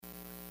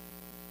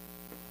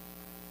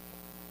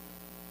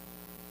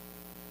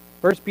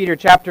First Peter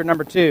chapter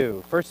number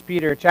 2. First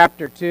Peter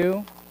chapter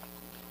 2.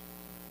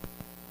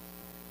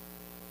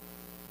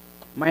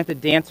 Might have to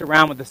dance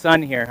around with the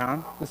sun here, huh,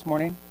 this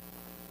morning?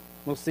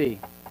 We'll see.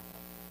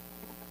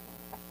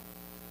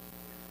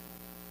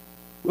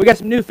 We got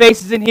some new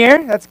faces in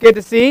here. That's good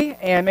to see.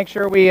 And make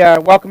sure we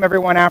welcome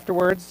everyone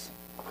afterwards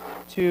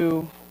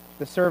to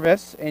the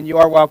service. And you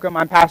are welcome.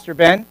 I'm Pastor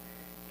Ben, in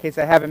case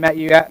I haven't met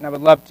you yet, and I would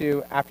love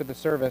to after the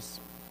service.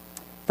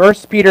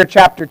 First Peter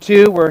chapter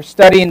 2. We're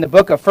studying the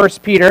book of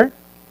First Peter.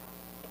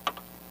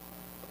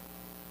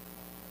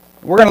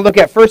 We're going to look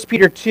at 1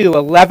 Peter 2,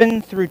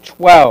 11 through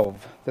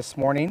 12 this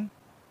morning.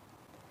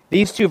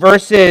 These two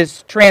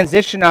verses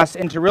transition us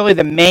into really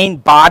the main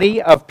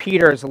body of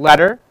Peter's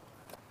letter.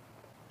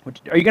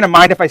 Are you going to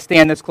mind if I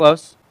stand this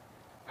close?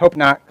 Hope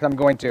not, because I'm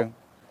going to.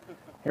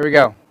 Here we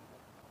go.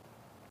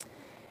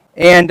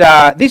 And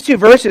these two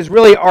verses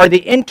really are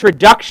the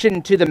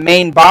introduction to the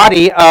main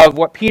body of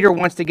what Peter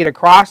wants to get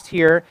across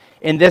here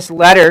in this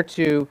letter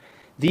to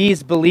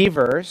these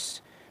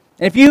believers.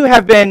 And if you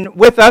have been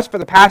with us for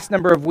the past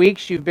number of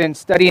weeks, you've been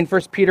studying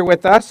 1 Peter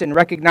with us and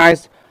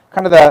recognized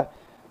kind of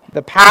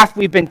the path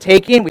we've been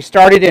taking. We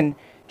started in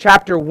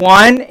chapter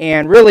 1,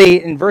 and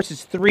really in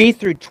verses 3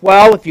 through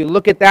 12, if you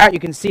look at that, you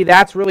can see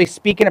that's really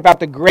speaking about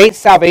the great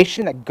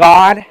salvation that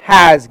God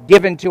has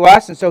given to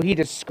us. And so he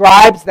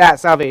describes that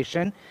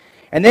salvation.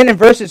 And then in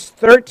verses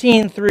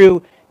 13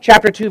 through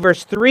chapter 2,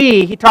 verse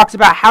 3, he talks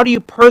about how do you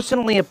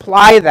personally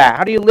apply that?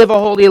 How do you live a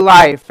holy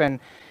life? And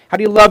how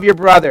do you love your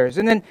brothers?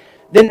 And then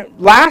the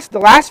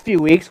last few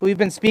weeks, we've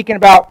been speaking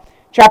about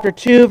chapter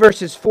 2,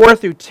 verses 4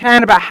 through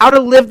 10, about how to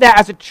live that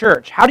as a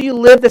church. How do you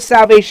live the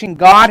salvation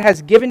God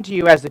has given to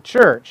you as a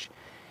church?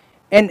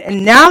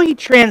 And now he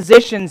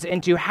transitions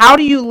into how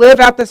do you live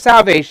out the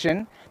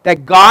salvation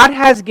that God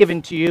has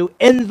given to you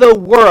in the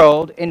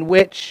world in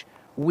which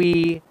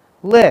we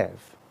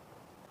live.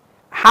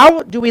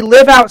 How do we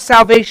live out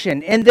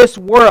salvation in this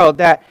world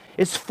that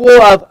is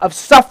full of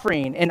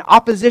suffering and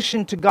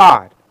opposition to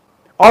God?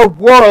 Our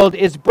world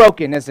is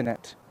broken, isn't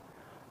it?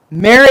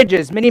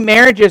 Many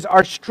marriages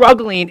are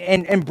struggling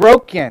and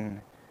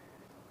broken.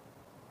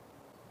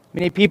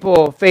 Many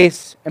people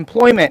face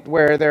employment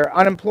where they're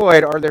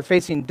unemployed or they're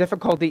facing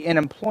difficulty in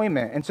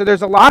employment. And so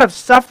there's a lot of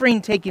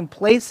suffering taking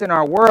place in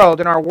our world.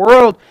 And our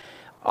world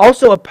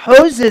also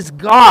opposes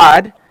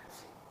God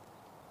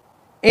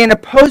and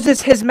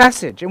opposes his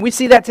message. And we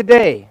see that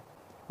today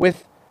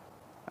with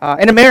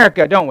in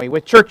America, don't we,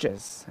 with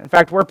churches. In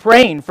fact, we're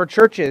praying for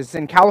churches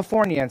in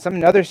California and some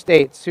in other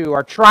states who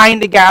are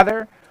trying to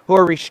gather, who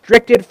are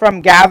restricted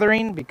from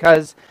gathering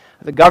because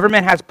the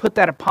government has put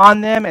that upon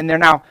them, and they're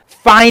now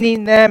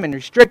fining them and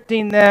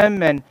restricting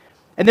them. And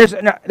there's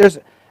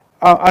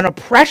an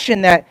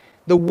oppression that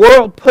the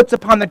world puts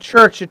upon the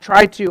church to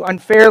try to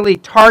unfairly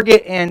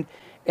target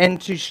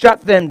and to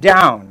shut them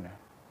down.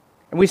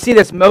 And we see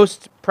this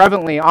most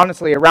prevalently,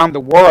 honestly, around the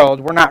world.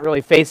 We're not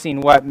really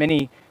facing what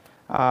many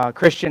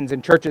Christians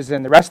and churches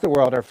in the rest of the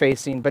world are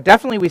facing, but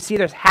definitely we see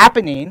this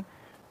happening.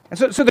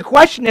 And so the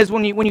question is,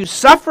 when you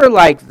suffer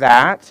like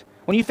that,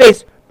 when you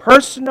face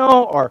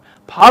personal or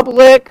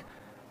public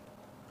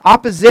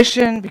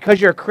opposition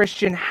because you're a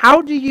Christian,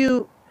 how do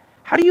you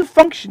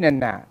function in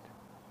that?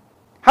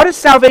 How does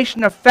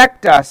salvation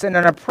affect us in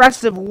an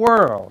oppressive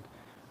world?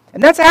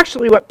 And that's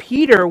actually what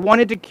Peter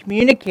wanted to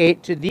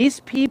communicate to these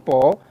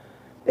people,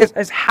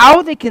 is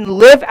how they can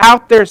live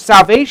out their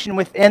salvation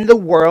within the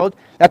world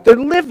that they're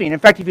living. In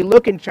fact, if you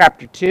look in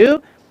chapter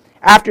 2,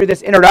 after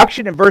this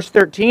introduction in verse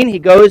 13, he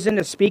goes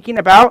into speaking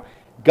about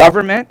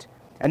government.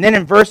 And then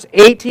in verse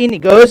 18, he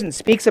goes and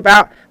speaks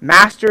about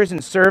masters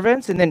and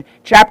servants. And then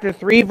chapter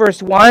 3,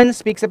 verse 1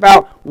 speaks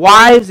about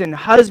wives and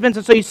husbands.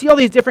 And so you see all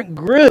these different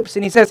groups.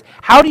 And he says,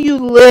 how do you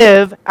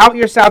live out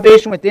your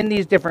salvation within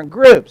these different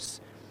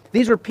groups?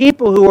 These were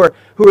people who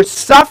were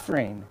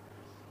suffering.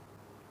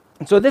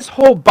 And so this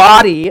whole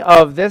body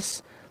of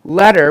this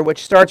letter,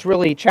 which starts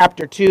really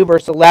chapter 2,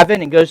 verse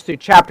 11, and goes through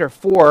chapter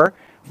 4,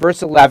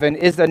 verse 11,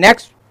 is the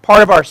next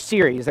part of our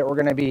series that we're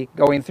going to be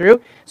going through.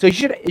 So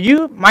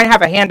you might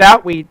have a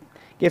handout. We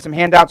gave some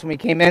handouts when we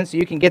came in, so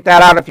you can get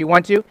that out if you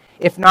want to.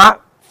 If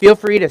not, feel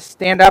free to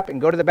stand up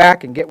and go to the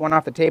back and get one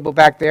off the table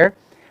back there.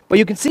 But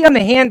you can see on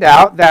the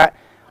handout that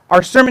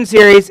our sermon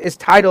series is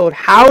titled,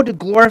 How to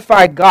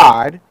Glorify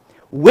God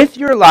with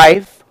Your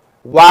Life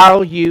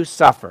While You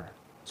Suffer.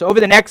 So over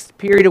the next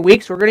period of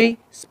weeks, we're going to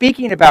be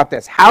speaking about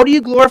this. How do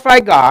you glorify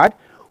God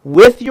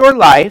with your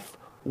life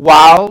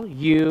while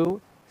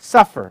you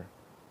suffer?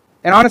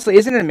 And honestly,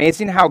 isn't it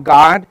amazing how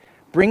God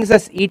brings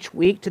us each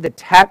week to the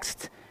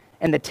text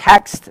and the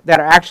texts that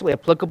are actually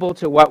applicable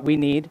to what we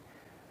need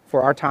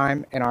for our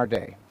time and our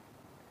day?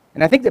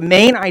 And I think the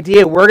main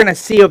idea we're going to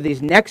see over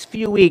these next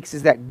few weeks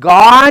is that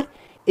God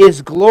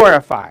is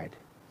glorified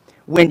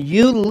when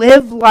you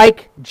live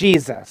like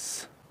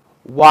Jesus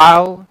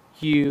while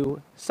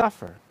you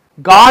suffer.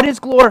 God is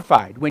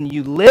glorified when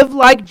you live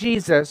like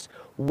Jesus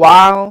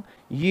while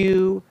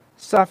you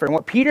suffer. And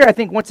what Peter, I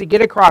think, wants to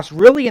get across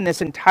really in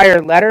this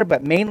entire letter,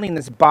 but mainly in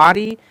this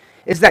body,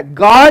 is that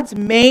God's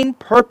main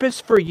purpose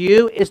for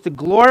you is to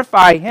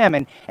glorify him.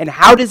 And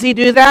how does he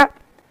do that?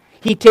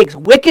 He takes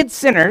wicked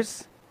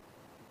sinners,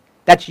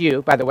 that's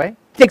you, by the way.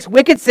 He takes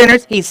wicked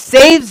sinners, he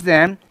saves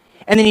them,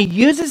 and then he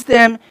uses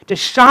them to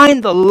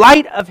shine the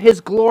light of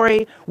his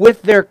glory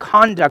with their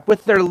conduct,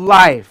 with their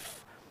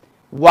life,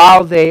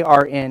 while they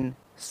are in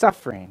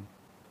suffering.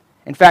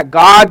 In fact,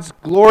 God's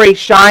glory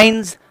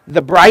shines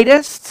the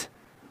brightest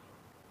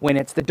when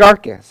it's the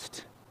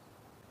darkest.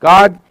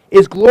 God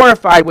is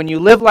glorified when you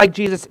live like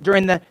Jesus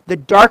during the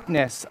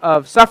darkness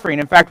of suffering.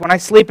 In fact, when I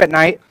sleep at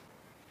night,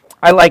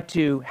 I like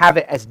to have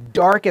it as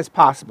dark as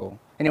possible.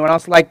 Anyone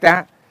else like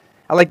that?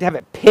 I like to have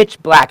it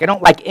pitch black. I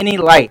don't like any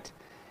light.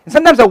 And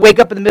sometimes I'll wake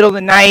up in the middle of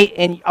the night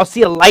and I'll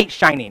see a light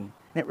shining,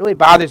 and it really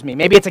bothers me.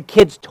 Maybe it's a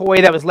kid's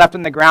toy that was left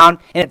on the ground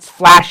and it's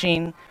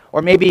flashing,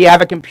 or maybe you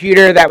have a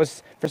computer that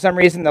was, for some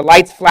reason, the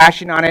light's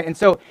flashing on it.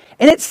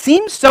 And it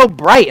seems so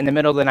bright in the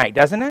middle of the night,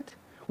 doesn't it?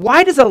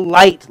 Why does a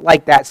light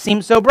like that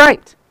seem so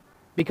bright?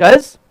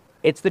 Because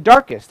it's the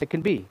darkest it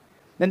can be.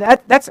 And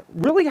that's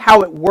really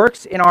how it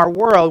works in our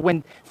world.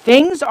 When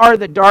things are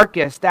the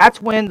darkest,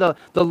 that's when the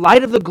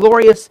light of the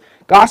glorious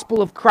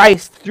gospel of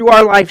Christ through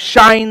our life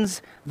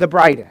shines the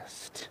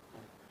brightest.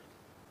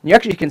 You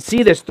actually can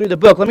see this through the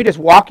book. Let me just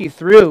walk you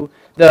through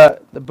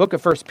the book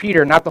of 1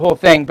 Peter, not the whole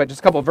thing, but just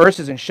a couple of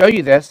verses and show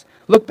you this.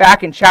 Look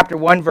back in chapter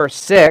 1, verse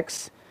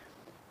 6.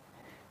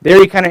 There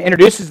he kind of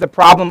introduces the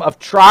problem of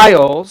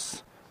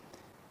trials,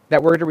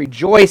 that we're to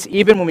rejoice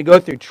even when we go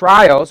through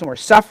trials and we're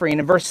suffering.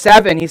 In verse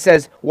 7, he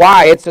says,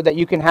 why? It's so that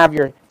you can have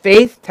your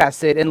faith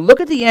tested. And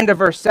look at the end of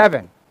verse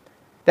 7.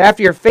 That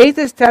after your faith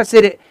is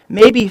tested, it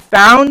may be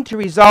found to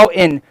result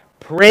in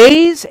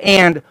praise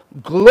and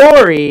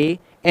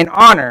glory and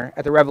honor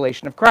at the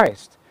revelation of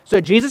Christ.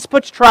 So Jesus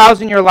puts trials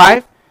in your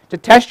life to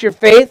test your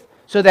faith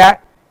so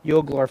that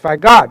you'll glorify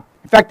God.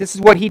 In fact, this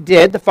is what he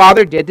did, the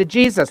Father did to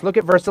Jesus. Look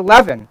at verse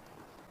 11.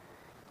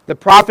 The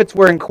prophets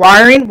were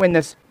inquiring when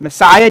this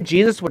Messiah,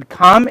 Jesus, would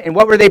come. And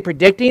what were they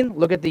predicting?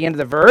 Look at the end of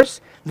the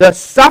verse. The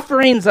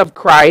sufferings of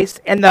Christ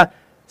and the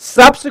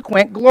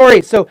subsequent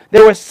glory. So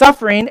there was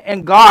suffering,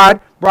 and God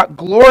brought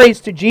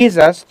glories to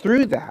Jesus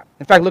through that.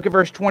 In fact, look at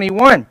verse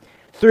 21.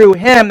 Through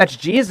him, that's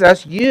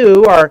Jesus,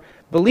 you are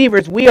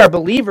believers. We are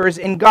believers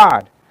in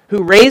God,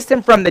 who raised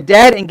him from the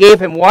dead and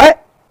gave him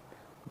what?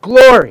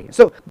 Glory.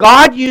 So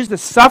God used the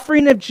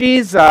suffering of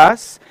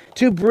Jesus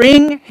to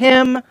bring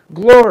him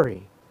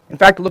glory. In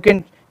fact, look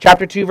in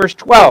chapter 2, verse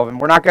 12, and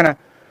we're not going to,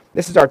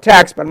 this is our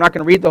text, but I'm not going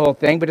to read the whole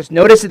thing, but just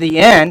notice at the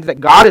end that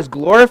God is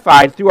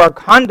glorified through our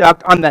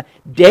conduct on the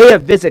day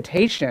of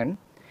visitation.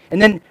 And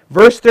then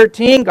verse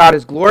 13, God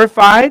is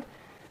glorified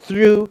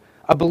through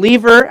a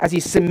believer as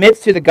he submits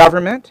to the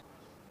government.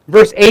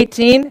 Verse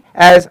 18,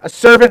 as a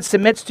servant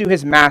submits to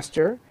his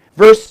master.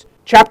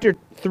 Chapter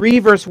 3,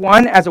 verse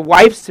 1, as a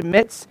wife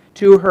submits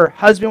to her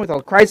husband with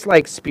a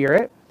Christ-like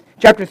spirit.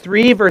 Chapter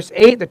 3, verse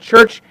 8, the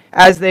church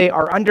as they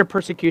are under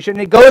persecution.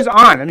 And it goes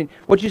on. I mean,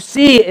 what you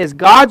see is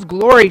God's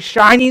glory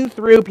shining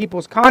through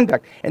people's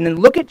conduct. And then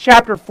look at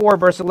chapter 4,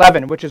 verse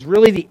 11, which is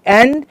really the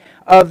end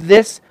of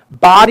this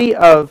body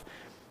of,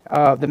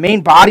 the main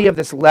body of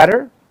this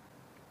letter.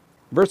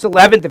 Verse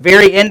 11, the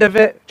very end of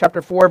it,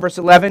 chapter 4, verse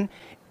 11,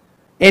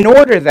 in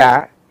order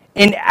that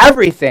in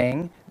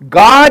everything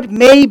God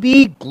may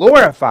be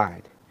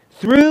glorified.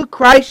 Through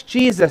Christ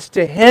Jesus,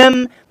 to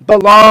him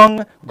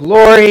belong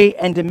glory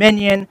and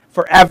dominion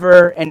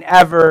forever and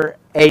ever.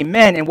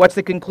 Amen. And what's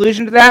the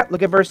conclusion to that?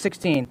 Look at verse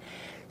 16.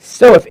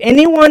 So if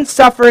anyone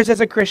suffers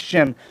as a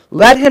Christian,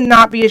 let him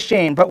not be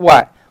ashamed, but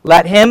what?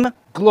 Let him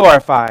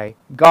glorify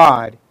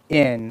God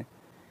in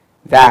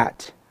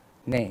that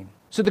name.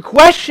 So the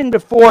question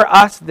before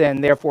us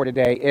then, therefore,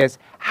 today is,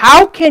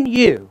 how can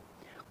you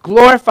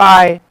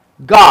glorify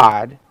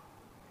God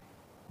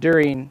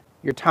during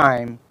your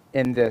time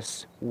in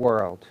this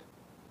world?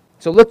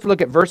 So let's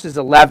look at verses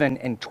 11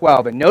 and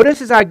 12. And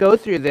notice as I go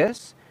through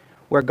this,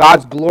 where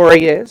God's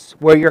glory is,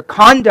 where your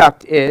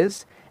conduct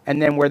is,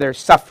 and then where there's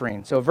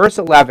suffering. So verse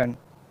 11,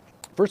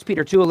 1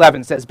 Peter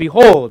 2:11 says,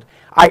 behold,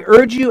 I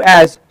urge you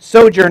as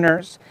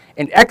sojourners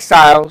and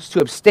exiles to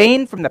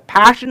abstain from the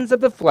passions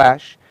of the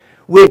flesh,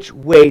 which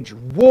wage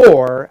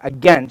war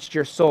against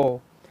your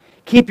soul.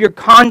 Keep your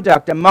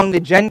conduct among the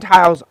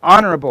Gentiles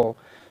honorable,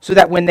 so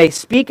that when they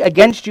speak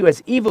against you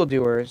as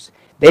evildoers,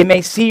 they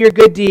may see your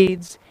good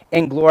deeds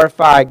and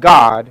glorify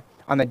God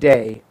on the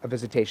day of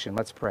visitation.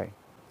 Let's pray.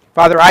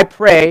 Father, I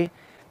pray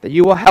that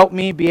you will help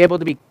me be able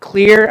to be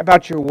clear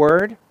about your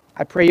word.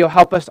 I pray you'll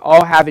help us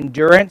all have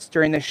endurance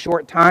during this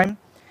short time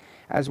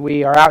as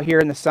we are out here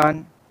in the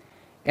sun.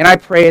 And I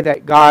pray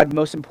that God,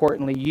 most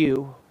importantly,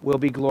 you will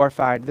be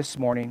glorified this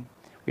morning.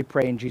 We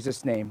pray in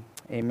Jesus' name.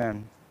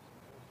 Amen.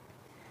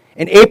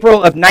 In April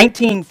of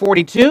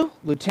 1942,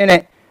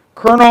 Lieutenant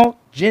Colonel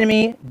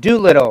Jimmy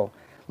Doolittle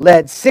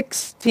led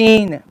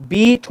 16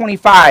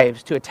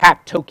 B-25s to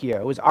attack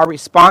Tokyo. It was our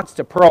response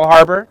to Pearl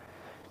Harbor.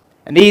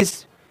 And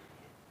these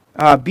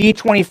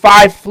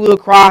B-25 flew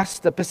across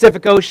the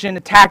Pacific Ocean,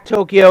 attacked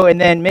Tokyo, and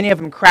then many of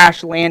them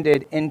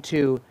crash-landed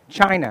into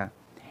China.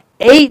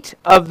 8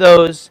 of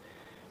those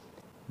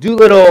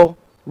Doolittle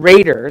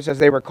Raiders, as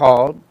they were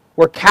called,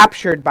 were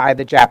captured by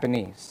the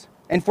Japanese.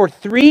 And for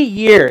 3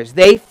 years,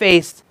 they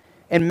faced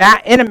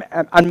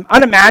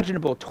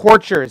unimaginable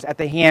tortures at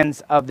the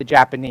hands of the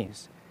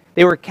Japanese.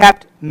 They were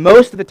kept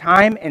most of the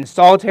time in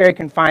solitary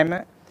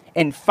confinement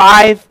in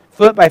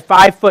 5-foot by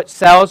 5-foot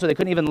cells, so they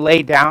couldn't even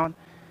lay down.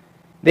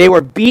 They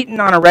were beaten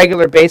on a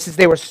regular basis.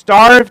 They were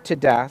starved to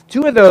death.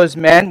 2 of those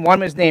men, one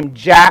was named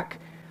Jake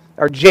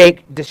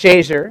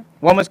DeShazer,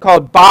 one was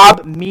called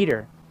Bob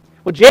Meter.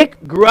 Well,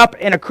 Jake grew up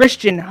in a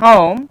Christian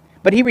home,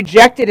 but he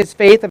rejected his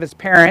faith of his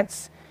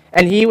parents,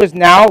 and he was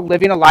now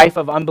living a life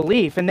of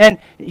unbelief. And then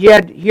you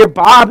had here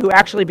Bob, who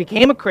actually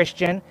became a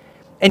Christian,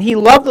 and he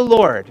loved the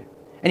Lord.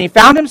 And he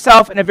found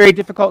himself in a very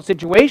difficult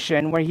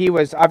situation where he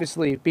was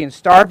obviously being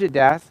starved to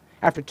death.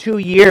 After 2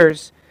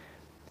 years,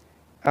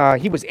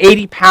 he was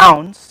 80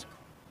 pounds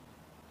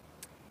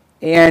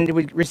and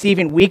was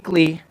receiving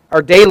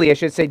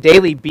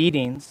daily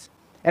beatings.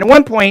 And at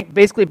one point,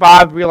 basically,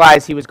 Bob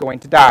realized he was going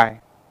to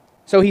die.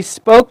 So he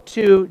spoke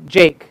to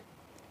Jake,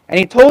 and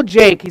he told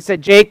Jake, he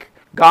said, "Jake,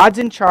 God's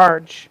in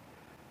charge.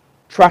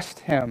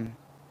 Trust him."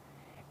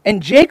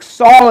 And Jake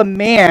saw a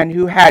man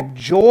who had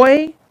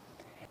joy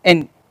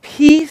and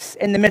peace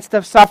in the midst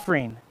of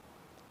suffering.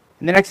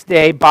 And the next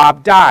day,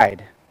 Bob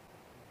died.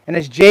 And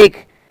as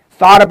Jake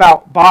thought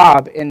about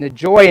Bob and the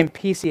joy and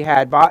peace he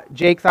had,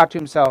 Jake thought to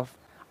himself,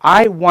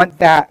 I want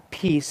that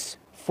peace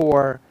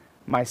for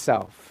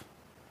myself.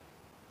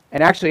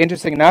 And actually,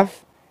 interesting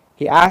enough,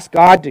 he asked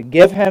God to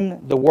give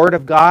him the Word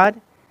of God.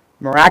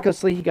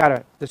 Miraculously, he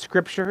got the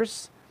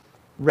Scriptures,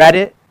 read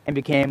it, and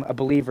became a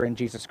believer in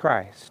Jesus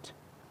Christ.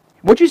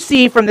 What you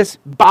see from this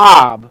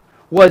Bob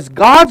was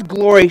God's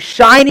glory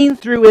shining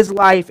through his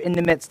life in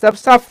the midst of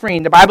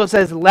suffering. The Bible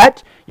says,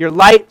 "Let your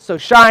light so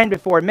shine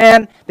before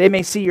men, they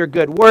may see your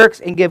good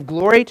works and give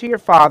glory to your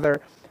Father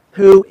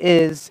who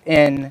is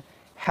in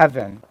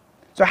heaven."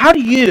 So how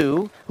do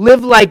you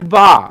live like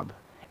Bob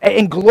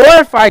and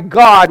glorify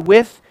God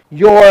with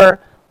your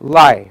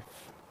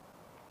life?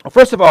 Well,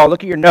 first of all,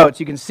 look at your notes.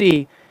 You can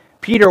see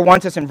Peter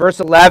wants us in verse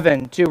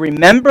 11 to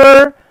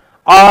remember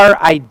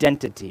our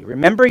identity.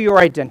 Remember your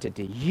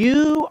identity.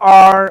 You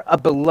are a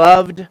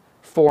beloved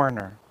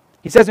foreigner.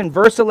 He says in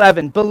verse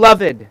 11,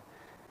 "Beloved,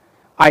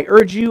 I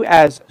urge you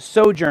as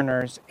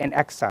sojourners and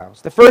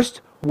exiles." The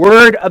first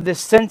word of this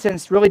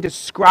sentence really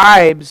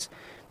describes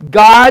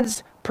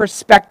God's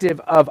perspective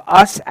of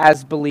us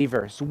as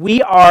believers.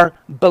 We are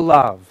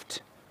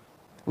beloved.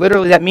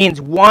 Literally, that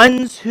means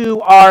ones who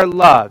are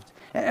loved.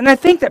 And I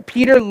think that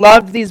Peter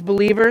loved these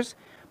believers,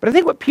 but I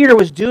think what Peter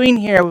was doing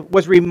here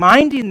was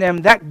reminding them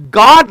that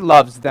God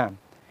loves them.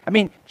 I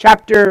mean,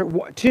 chapter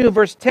 2,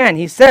 verse 10,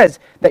 he says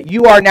that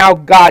you are now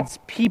God's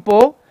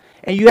people,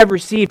 and you have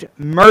received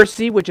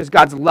mercy, which is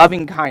God's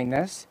loving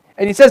kindness.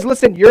 And he says,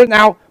 listen, you're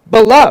now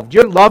beloved.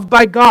 You're loved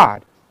by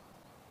God.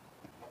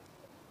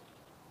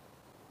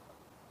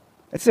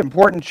 It's an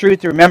important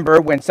truth to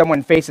remember when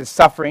someone faces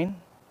suffering.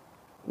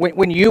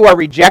 When you are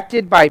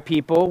rejected by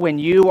people, when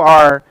you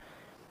are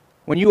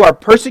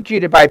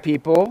persecuted by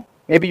people,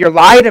 maybe you're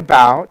lied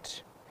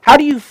about, how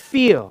do you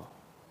feel?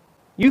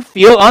 You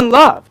feel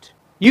unloved.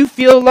 You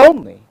feel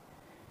lonely.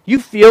 You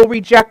feel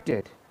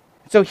rejected.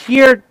 So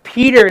here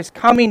Peter is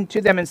coming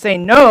to them and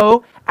saying,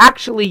 no,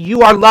 actually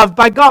you are loved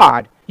by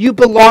God. You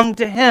belong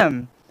to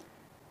him.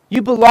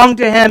 You belong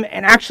to him,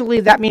 and actually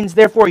that means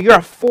therefore you're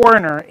a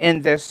foreigner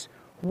in this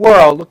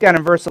world. Look down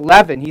in verse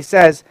 11. He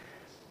says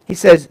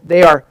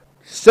they are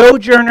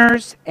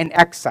sojourners and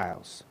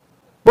exiles.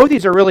 Both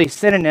these are really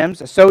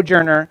synonyms. A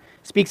sojourner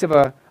speaks of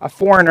a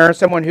foreigner,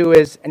 someone who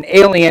is an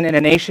alien in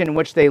a nation in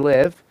which they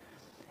live.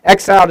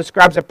 Exile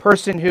describes a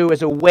person who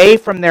is away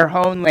from their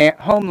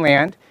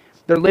homeland.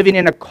 They're living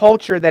in a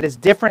culture that is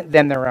different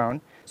than their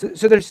own.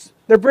 So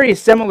they're very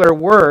similar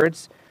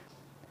words.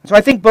 So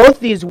I think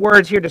both these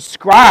words here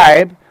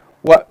describe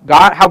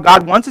how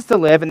God wants us to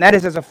live, and that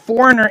is as a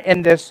foreigner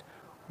in this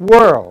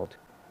world.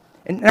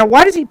 And now,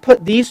 why does he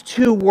put these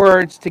two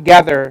words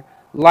together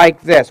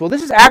like this? Well,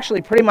 this is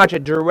actually pretty much a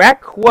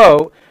direct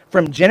quote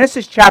from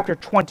Genesis chapter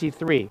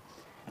 23.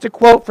 It's a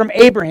quote from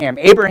Abraham.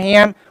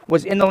 Abraham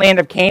was in the land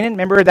of Canaan.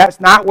 Remember, that's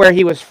not where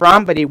he was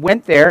from, but he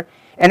went there.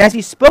 And as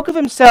he spoke of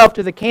himself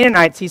to the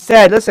Canaanites, he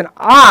said, listen,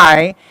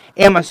 I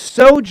am a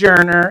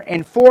sojourner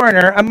and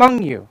foreigner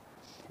among you.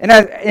 And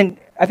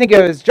I think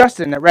it was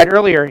Justin that read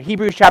earlier,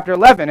 Hebrews chapter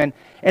 11.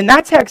 And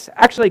that text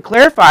actually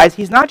clarifies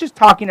he's not just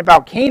talking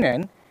about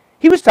Canaan.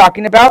 He was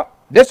talking about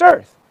this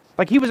earth.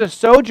 Like he was a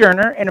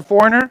sojourner and a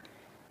foreigner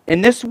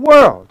in this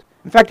world.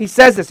 In fact, he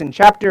says this in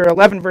chapter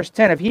 11, verse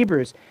 10 of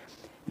Hebrews,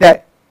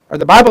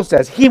 the Bible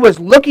says, he was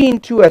looking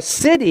to a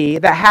city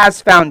that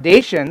has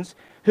foundations,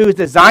 whose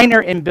designer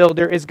and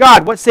builder is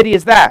God. What city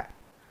is that?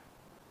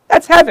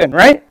 That's heaven,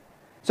 right?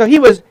 So he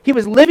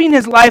was living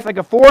his life like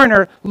a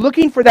foreigner,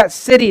 looking for that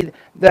city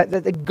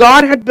that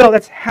God had built.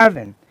 That's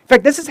heaven. In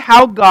fact, this is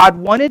how God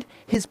wanted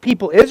his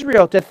people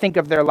Israel to think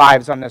of their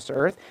lives on this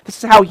earth.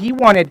 This is how he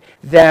wanted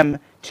them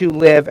to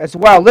live as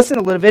well. Listen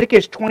to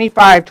Leviticus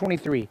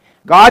 25:23.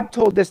 God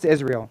told this to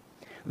Israel.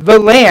 The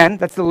land,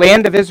 that's the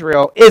land of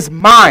Israel, is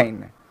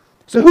mine.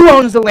 So who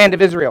owns the land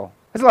of Israel?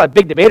 There's a lot of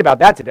big debate about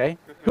that today.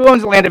 Who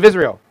owns the land of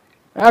Israel?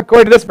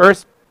 According to this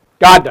verse,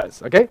 God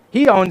does, okay?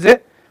 He owns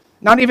it.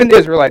 Not even the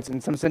Israelites, in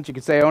some sense you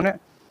could say, own it.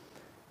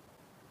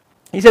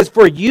 He says,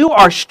 for you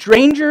are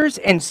strangers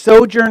and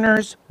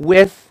sojourners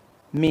with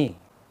me.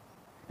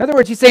 In other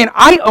words, he's saying,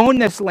 I own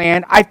this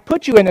land, I've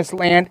put you in this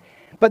land,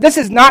 but this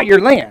is not your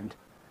land.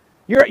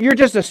 You're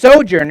just a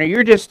sojourner,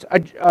 you're just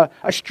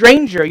a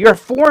stranger, you're a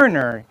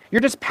foreigner,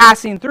 you're just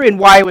passing through. And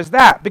why was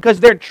that? Because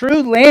their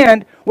true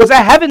land was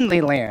a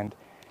heavenly land.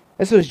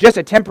 This was just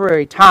a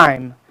temporary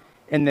time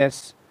in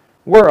this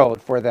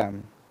world for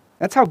them.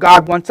 That's how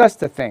God wants us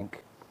to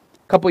think.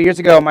 A couple years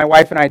ago, my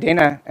wife and I,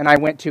 Dana, and I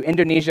went to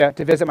Indonesia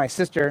to visit my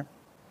sister.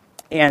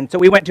 And so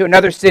we went to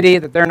another city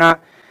that they're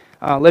not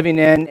living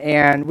in,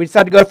 and we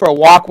decided to go for a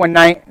walk one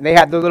night. They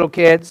had their little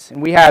kids,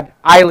 and we had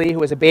Eiley, who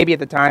was a baby at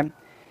the time.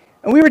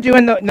 And we were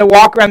doing the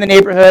walk around the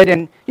neighborhood,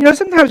 and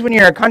sometimes when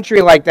you're in a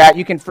country like that,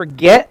 you can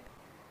forget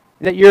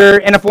that you're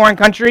in a foreign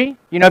country.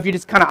 If you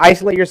just kind of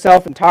isolate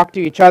yourself and talk to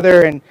each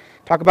other and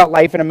talk about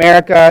life in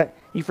America,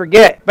 you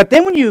forget. But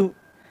then when you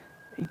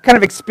kind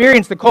of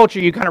experience the culture,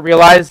 you kind of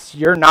realize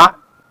you're not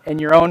in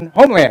your own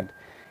homeland.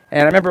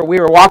 And I remember we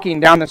were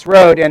walking down this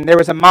road, and there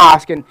was a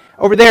mosque, and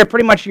over there,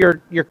 pretty much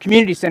your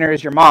community center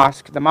is your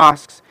mosque, the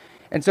mosques.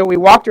 And so we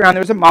walked around,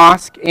 there was a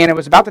mosque, and it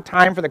was about the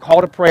time for the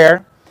call to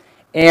prayer.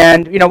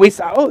 And, we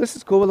saw, oh, this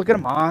is cool, look at a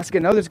mosque.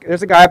 And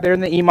there's a guy up there,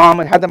 and the imam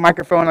had the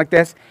microphone like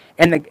this.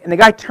 And the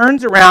guy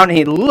turns around, and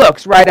he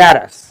looks right at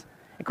us.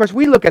 Of course,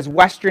 we look as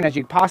Western as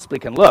you possibly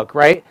can look,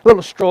 right? A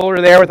little stroller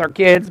there with our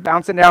kids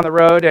bouncing down the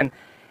road. And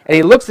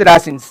he looks at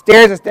us and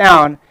stares us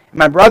down. And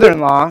my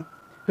brother-in-law,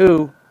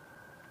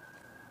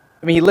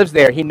 he lives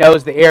there. He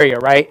knows the area,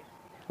 right?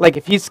 Like,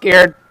 if he's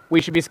scared,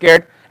 we should be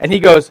scared. And he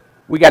goes,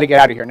 we got to get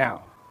out of here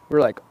now.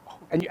 We're like, oh.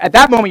 And at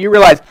that moment, you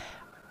realize,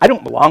 I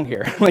don't belong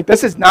here. Like,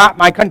 this is not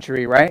my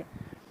country, right?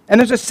 And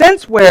there's a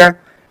sense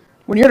where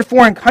when you're in a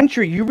foreign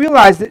country, you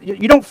realize that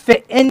you don't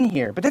fit in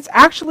here. But that's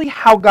actually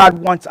how God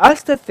wants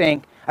us to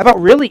think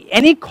about really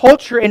any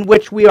culture in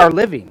which we are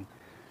living.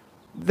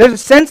 There's a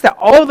sense that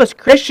all of us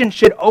Christians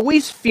should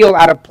always feel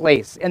out of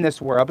place in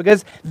this world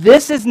because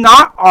this is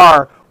not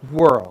our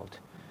world.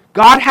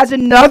 God has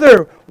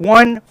another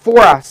one for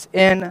us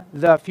in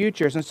the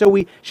futures. And so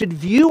we should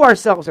view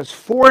ourselves as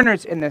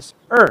foreigners in this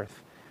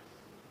earth,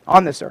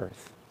 on this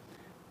earth.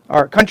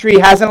 Our country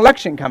has an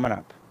election coming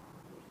up.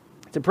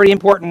 It's a pretty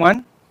important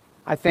one,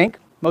 I think.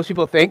 Most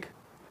people think.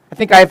 I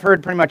think I've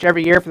heard pretty much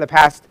every year for the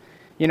past,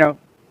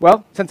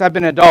 since I've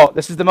been an adult,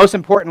 this is the most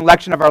important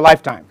election of our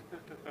lifetime.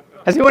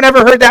 Has anyone ever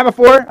heard that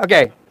before?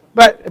 Okay,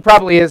 but it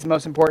probably is the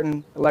most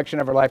important election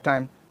of our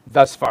lifetime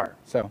thus far.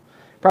 So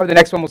probably the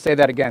next one will say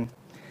that again.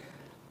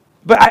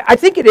 But I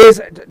think it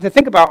is to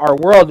think about our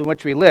world in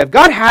which we live.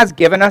 God has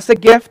given us a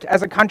gift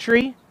as a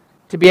country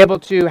to be able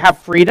to have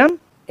freedom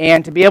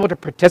and to be able to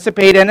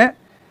participate in it.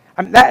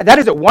 That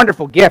is a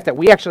wonderful gift that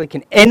we actually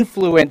can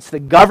influence the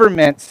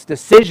government's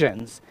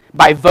decisions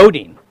by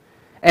voting.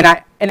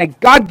 And if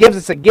God gives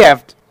us a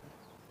gift,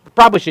 we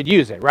probably should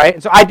use it, right?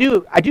 And so I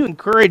do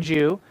encourage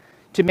you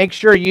to make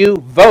sure you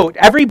vote.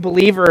 Every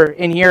believer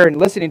in here and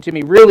listening to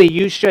me, really,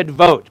 you should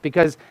vote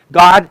because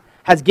God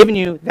has given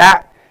you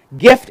that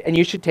gift and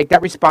you should take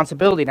that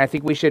responsibility. And I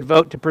think we should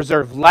vote to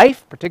preserve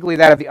life, particularly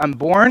that of the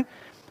unborn.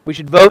 We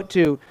should vote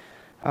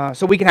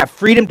so we can have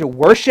freedom to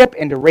worship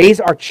and to raise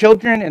our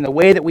children in the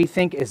way that we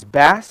think is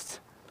best.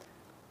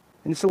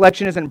 And this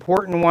election is an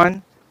important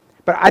one.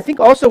 But I think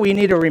also we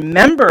need to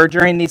remember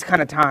during these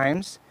kind of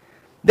times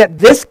that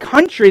this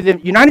country, the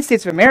United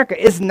States of America,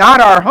 is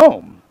not our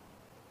home.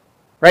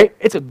 Right?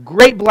 It's a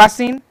great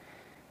blessing,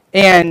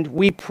 and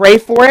we pray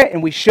for it,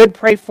 and we should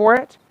pray for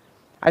it.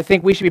 I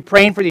think we should be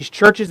praying for these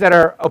churches that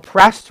are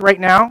oppressed right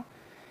now,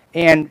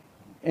 and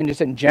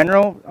just in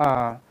general,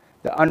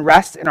 the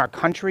unrest in our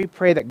country.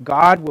 Pray that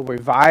God will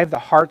revive the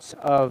hearts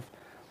of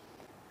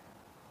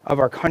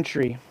our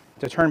country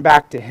to turn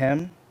back to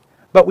Him.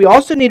 But we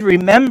also need to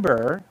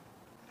remember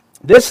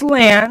this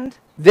land,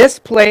 this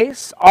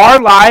place,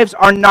 our lives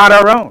are not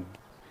our own.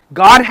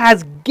 God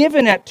has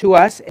given it to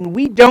us, and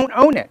we don't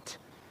own it.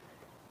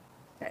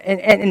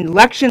 And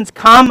elections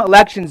come,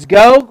 elections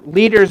go,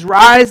 leaders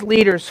rise,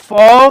 leaders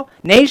fall,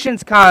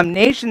 nations come,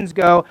 nations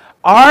go.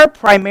 Our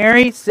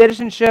primary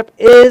citizenship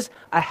is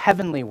a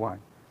heavenly one.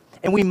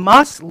 And we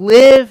must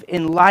live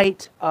in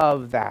light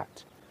of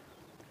that.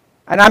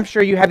 And I'm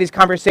sure you have these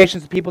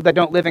conversations with people that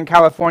don't live in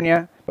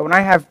California, but when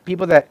I have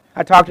people that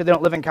I talk to that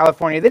don't live in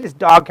California, they just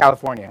dog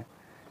California.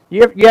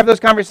 You have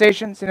those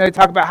conversations, and they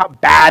talk about how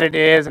bad it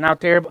is and how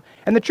terrible.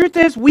 And the truth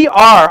is, we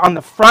are on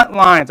the front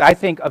lines, I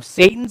think, of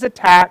Satan's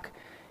attack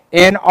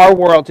in our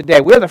world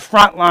today. We're the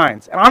front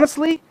lines. And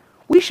honestly,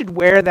 we should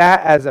wear that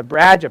as a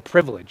badge of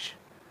privilege.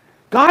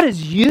 God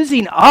is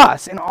using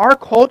us in our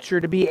culture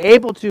to be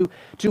able to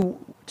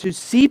to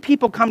see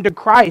people come to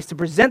Christ, to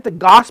present the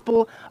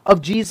gospel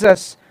of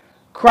Jesus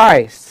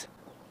Christ.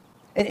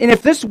 And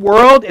if this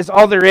world is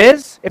all there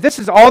is, if this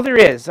is all there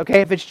is,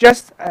 okay, if it's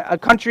just a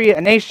country, a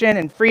nation,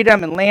 and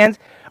freedom and lands,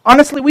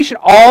 honestly, we should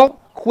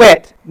all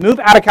quit, move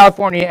out of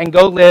California, and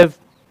go live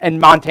in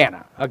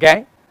Montana,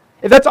 okay?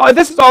 If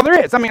this is all there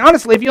is. I mean,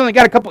 honestly, if you only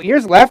got a couple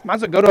years left, might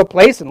as well go to a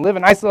place and live a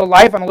nice little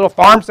life on a little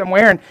farm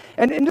somewhere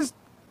and just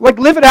like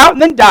live it out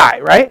and then die,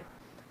 right?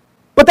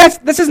 But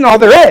this isn't all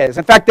there is.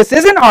 In fact, this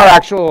isn't our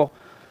actual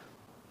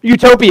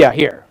utopia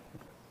here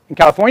in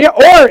California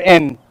or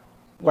in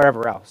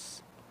wherever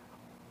else.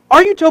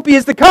 Our utopia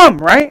is to come,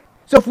 right?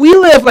 So if we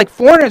live like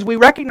foreigners, we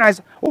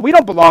recognize, well, we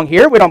don't belong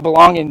here. We don't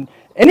belong in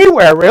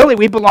anywhere, really.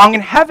 We belong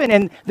in heaven.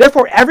 And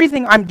therefore,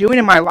 everything I'm doing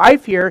in my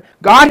life here,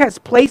 God has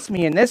placed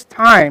me in this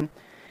time.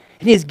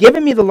 And He's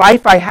given me the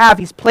life I have.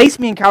 He's placed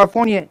me in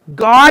California.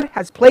 God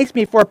has placed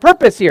me for a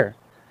purpose here.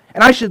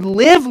 And I should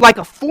live like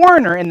a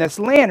foreigner in this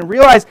land and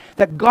realize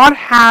that God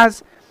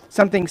has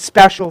something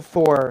special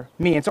for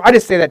me. And so I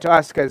just say that to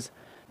us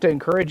to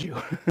encourage you,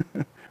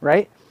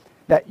 right?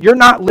 That you're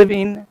not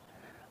living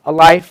a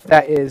life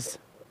that is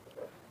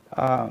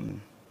out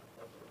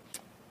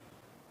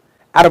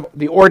of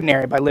the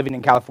ordinary by living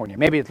in California.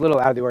 Maybe it's a little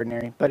out of the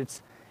ordinary, but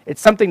it's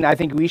something that I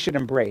think we should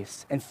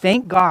embrace. And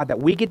thank God that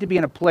we get to be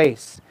in a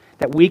place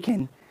that we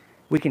can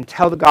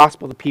tell the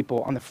gospel to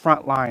people on the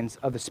front lines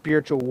of the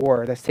spiritual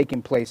war that's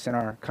taking place in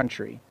our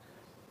country.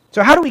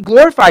 So how do we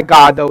glorify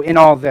God, though, in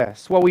all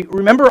this? Well, we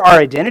remember our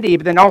identity,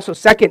 but then also,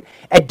 second,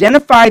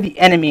 identify the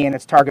enemy and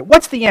its target.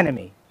 What's the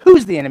enemy?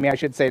 Who's the enemy? I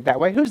should say it that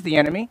way. Who's the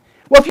enemy?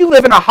 Well, if you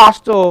live in a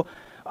hostile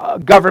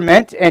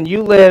government and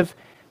you live...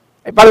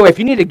 By the way, if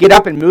you need to get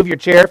up and move your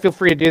chair, feel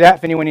free to do that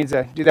if anyone needs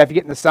to do that if you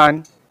get in the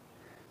sun.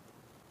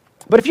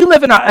 But if you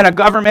live in a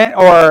government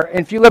or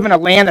if you live in a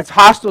land that's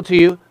hostile to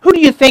you, who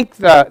do you think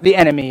the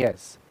enemy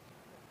is?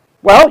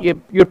 Well,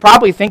 you'd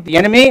probably think the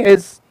enemy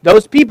is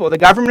those people, the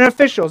government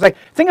officials. Like,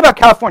 think about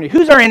California.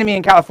 Who's our enemy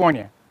in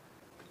California?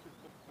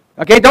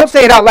 Okay, don't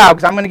say it out loud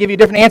because I'm going to give you a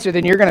different answer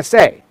than you're going to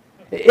say.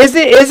 Is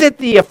it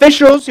the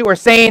officials who are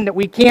saying that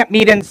we can't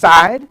meet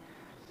inside?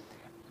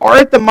 Or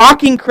is it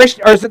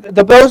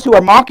those who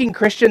are mocking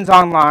Christians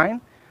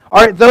online?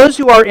 Are it those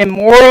who are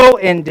immoral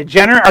and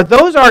degenerate? Are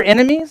those our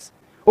enemies?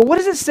 Well, what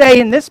does it say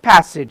in this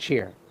passage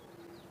here?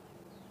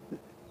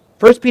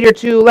 1 Peter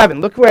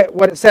 2:11. Look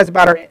what it says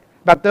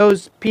about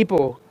those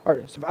people,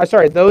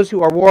 those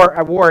who are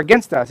at war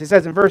against us. It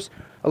says in verse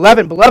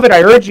 11, "Beloved,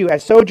 I urge you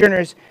as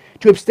sojourners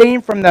to abstain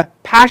from the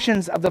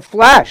passions of the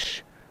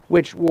flesh,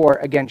 which war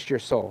against your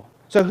soul."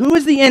 So who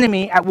is the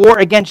enemy at war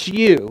against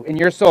you in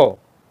your soul?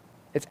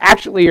 It's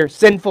actually your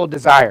sinful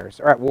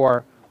desires are at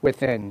war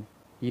within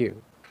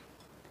you.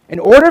 In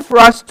order for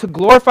us to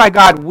glorify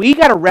God, we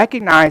got to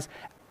recognize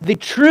the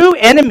true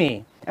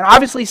enemy. And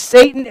obviously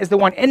Satan is the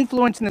one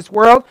influencing this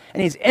world,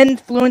 and he's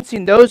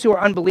influencing those who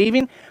are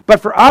unbelieving. But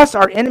for us,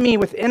 our enemy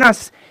within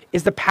us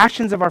is the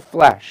passions of our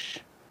flesh.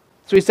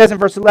 So he says in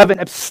verse 11,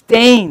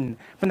 abstain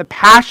from the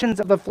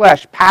passions of the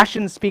flesh.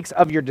 Passion speaks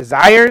of your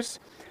desires.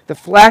 The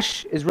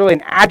flesh is really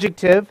an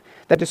adjective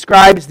that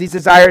describes these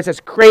desires as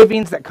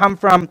cravings that come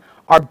from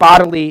our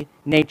bodily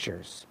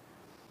natures.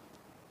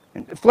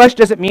 And flesh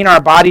doesn't mean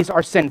our bodies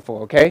are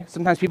sinful, okay?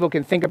 Sometimes people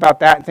can think about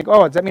that and think,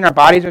 oh, does that mean our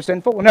bodies are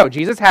sinful? Well, no,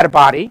 Jesus had a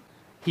body.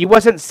 He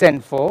wasn't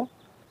sinful.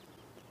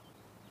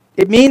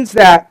 It means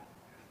that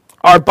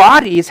our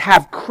bodies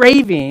have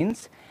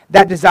cravings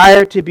that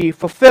desire to be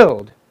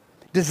fulfilled.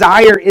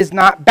 Desire is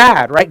not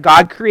bad, right?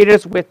 God created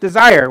us with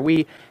desire.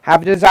 We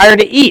have a desire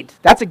to eat.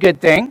 That's a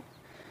good thing.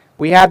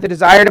 We have the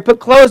desire to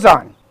put clothes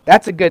on.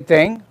 That's a good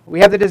thing. We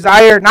have the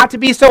desire not to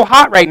be so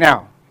hot right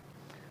now.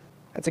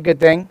 That's a good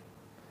thing.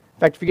 In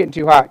fact, if you're getting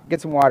too hot,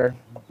 get some water.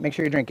 Make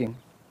sure you're drinking.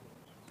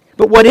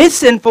 But what is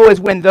sinful is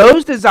when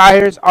those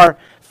desires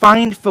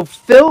find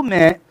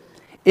fulfillment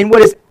in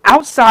what is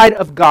outside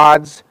of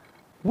God's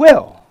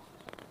will.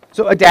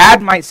 So a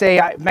dad might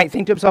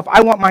think to himself,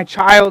 I want my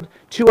child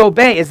to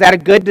obey. Is that a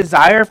good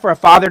desire for a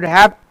father to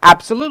have?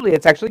 Absolutely.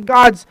 It's actually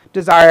God's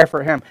desire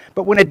for him.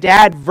 But when a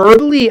dad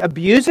verbally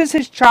abuses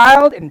his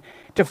child and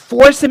to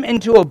force him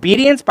into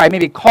obedience by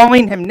maybe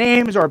calling him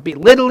names or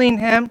belittling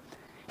him,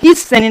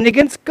 he's sinning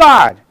against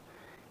God.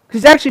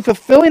 He's actually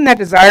fulfilling that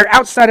desire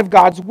outside of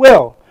God's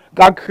will.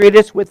 God created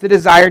us with the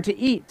desire to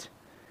eat.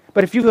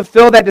 But if you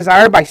fulfill that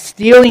desire by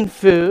stealing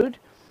food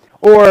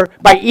or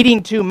by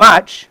eating too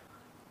much,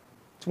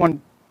 it's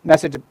one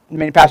message that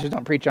many pastors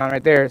don't preach on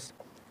right there, is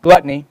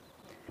gluttony.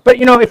 But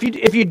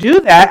if you do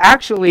that,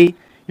 actually,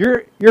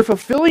 you're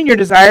fulfilling your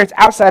desires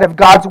outside of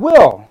God's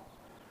will.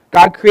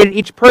 God created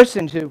each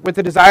person with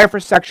a desire for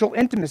sexual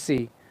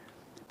intimacy.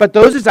 But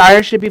those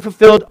desires should be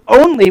fulfilled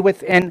only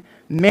within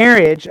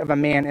marriage of a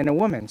man and a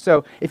woman.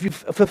 So if you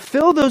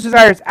fulfill those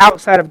desires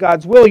outside of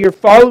God's will, you're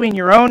following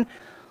your own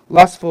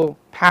lustful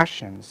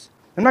passions.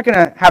 I'm not going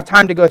to have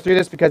time to go through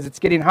this because it's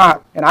getting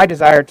hot and I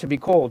desire to be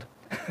cold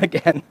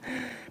again.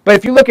 But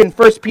if you look in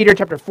 1 Peter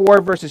chapter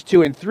 4, verses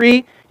 2 and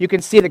 3, you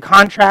can see the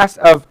contrast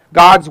of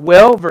God's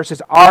will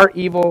versus our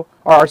evil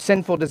or our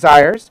sinful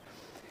desires.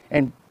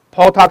 And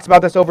Paul talks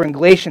about this over in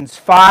Galatians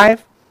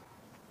 5.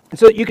 And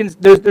so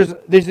there's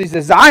these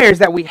desires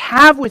that we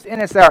have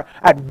within us that are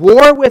at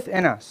war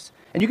within us.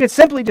 And you can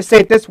simply just say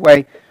it this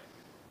way,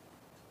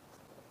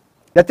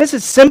 that this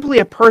is simply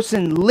a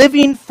person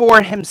living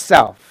for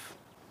himself,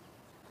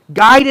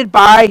 guided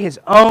by his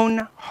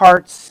own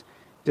heart's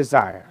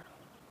desire.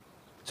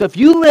 So if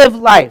you live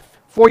life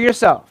for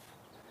yourself,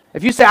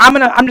 if you say,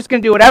 I'm just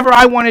going to do whatever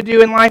I want to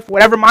do in life,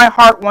 whatever my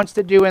heart wants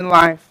to do in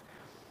life,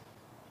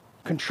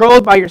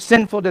 controlled by your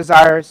sinful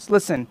desires,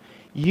 listen,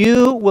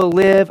 you will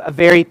live a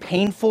very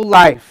painful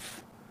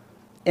life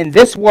in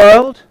this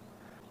world,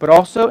 but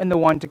also in the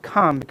one to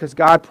come, because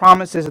God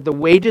promises that the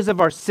wages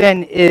of our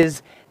sin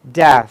is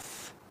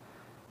death.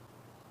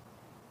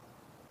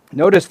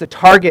 Notice the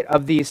target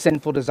of these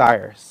sinful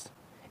desires.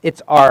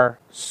 It's our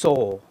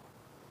soul.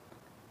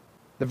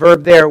 The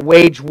verb there,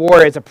 wage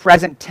war, is a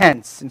present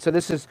tense. And so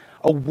this is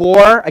a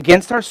war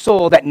against our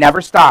soul that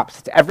never stops.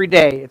 It's every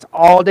day. It's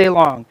all day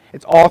long.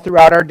 It's all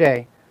throughout our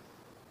day.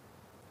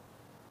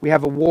 We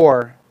have a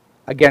war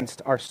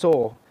against our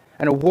soul.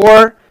 And a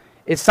war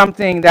is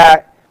something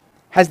that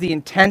has the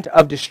intent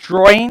of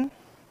destroying.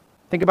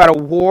 Think about a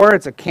war.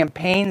 It's a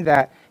campaign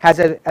that has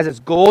as its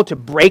goal to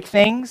break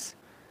things,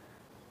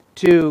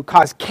 to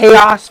cause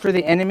chaos for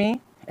the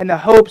enemy, and the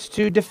hopes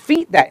to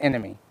defeat that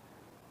enemy.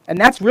 And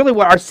that's really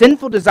what our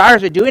sinful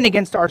desires are doing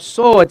against our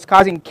soul. It's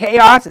causing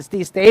chaos. It's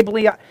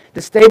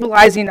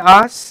destabilizing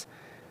us.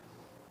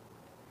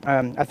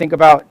 I think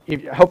about,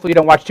 hopefully you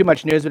don't watch too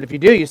much news, but if you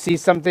do, you see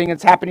something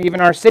that's happening even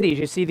in our cities.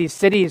 You see these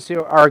cities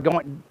who are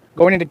going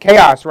into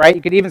chaos, right?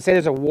 You could even say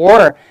there's a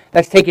war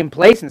that's taking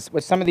place in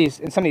some of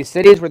these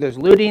cities where there's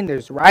looting,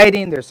 there's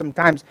rioting,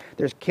 sometimes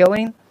there's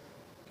killing.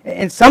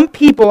 And some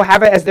people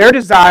have it as their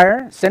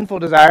desire, sinful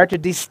desire, to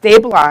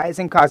destabilize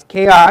and cause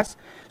chaos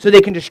so they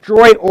can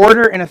destroy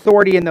order and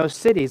authority in those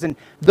cities. And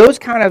those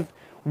kind of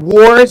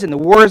wars and the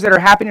wars that are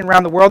happening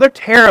around the world, they're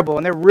terrible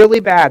and they're really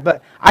bad.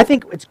 But I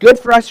think it's good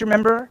for us to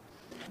remember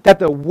that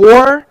the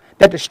war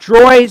that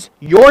destroys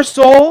your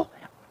soul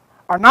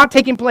are not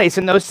taking place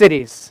in those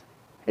cities.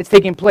 It's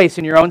taking place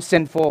in your own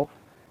sinful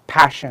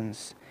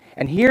passions.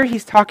 And here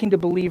he's talking to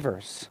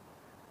believers.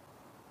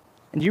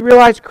 And do you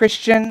realize,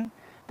 Christian,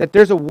 that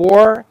there's a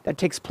war that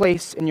takes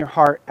place in your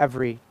heart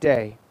every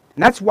day?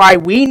 And that's why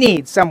we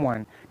need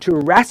someone to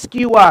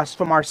rescue us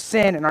from our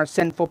sin and our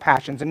sinful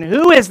passions. And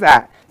who is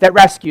that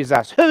rescues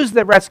us? Who's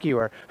the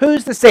rescuer?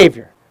 Who's the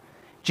Savior?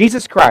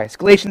 Jesus Christ.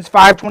 Galatians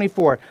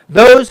 5:24.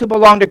 Those who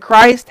belong to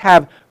Christ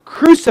have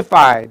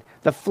crucified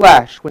the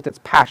flesh with its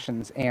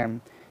passions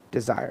and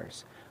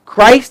desires.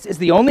 Christ is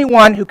the only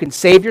one who can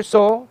save your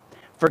soul,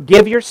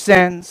 forgive your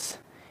sins,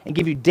 and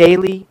give you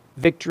daily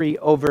victory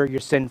over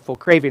your sinful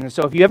craving. And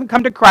so if you haven't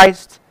come to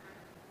Christ,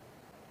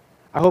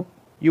 I hope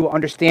you will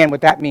understand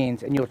what that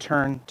means and you'll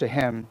turn to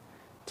him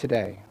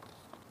today.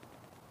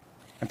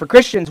 And for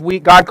Christians,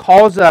 God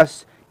calls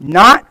us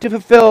not to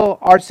fulfill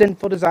our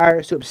sinful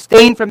desires, to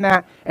abstain from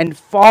that and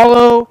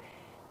follow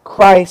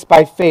Christ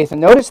by faith. And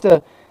notice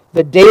the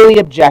daily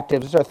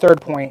objectives. This is our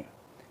third point.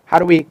 How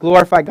do we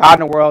glorify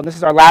God in the world? And this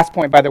is our last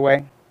point, by the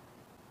way.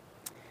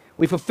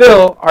 We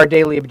fulfill our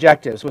daily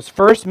objectives, which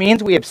first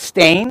means we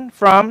abstain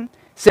from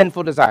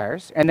sinful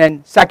desires. And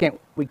then second,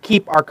 we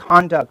keep our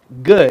conduct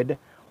good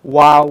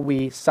while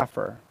we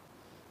suffer.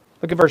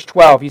 Look at verse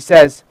 12. He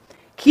says,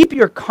 keep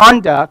your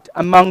conduct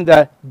among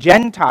the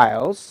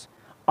Gentiles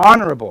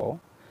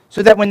honorable,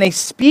 so that when they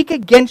speak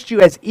against you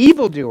as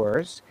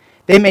evildoers,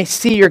 they may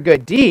see your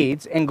good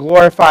deeds and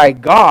glorify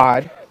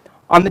God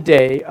on the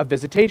day of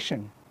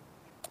visitation.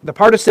 The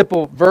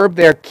participle verb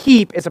there,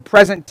 keep, is a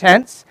present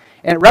tense,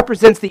 and it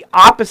represents the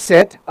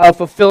opposite of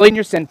fulfilling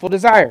your sinful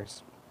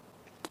desires.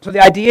 So the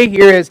idea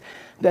here is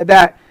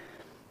that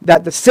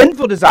the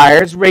sinful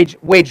desires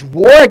wage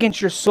war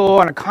against your soul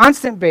on a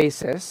constant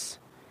basis.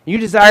 You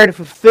desire to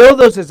fulfill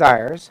those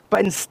desires,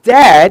 but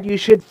instead you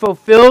should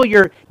fulfill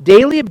your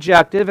daily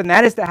objective, and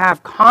that is to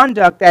have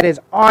conduct that is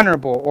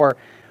honorable,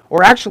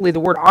 or actually the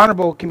word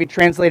honorable can be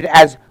translated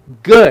as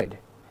good.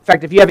 In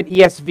fact, if you have an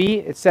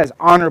ESV, it says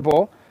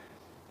honorable.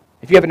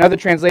 If you have another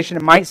translation,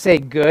 it might say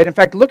good. In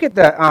fact, look at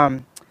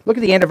the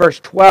end of verse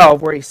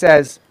 12 where he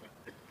says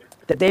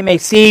that they may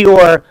see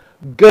your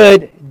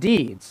good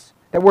deeds.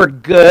 That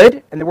word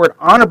good and the word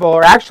honorable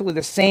are actually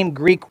the same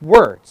Greek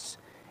words.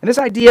 And this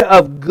idea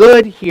of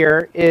good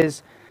here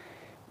is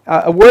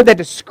a word that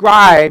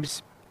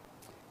describes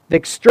the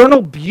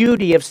external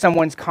beauty of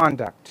someone's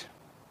conduct.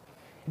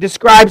 It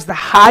describes the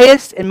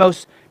highest and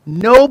most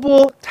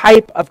noble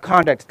type of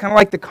conduct. It's kind of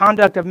like the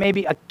conduct of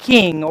maybe a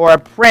king or a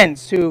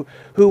prince who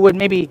would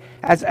maybe,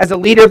 as a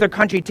leader of their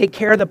country, take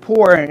care of the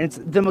poor. And it's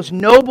the most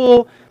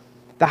noble,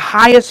 the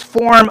highest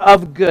form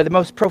of good, the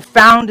most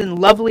profound and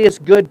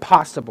loveliest good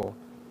possible.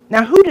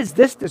 Now, who does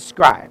this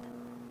describe?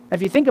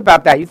 If you think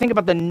about that, you think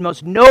about the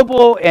most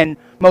noble and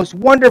most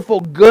wonderful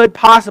good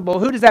possible.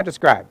 Who does that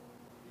describe?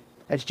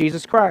 That's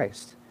Jesus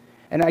Christ.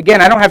 And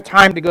again, I don't have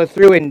time to go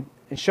through and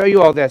show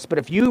you all this, but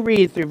if you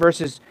read through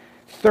verses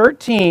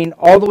 13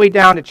 all the way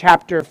down to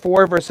chapter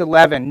 4, verse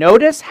 11,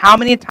 notice how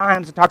many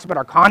times it talks about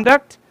our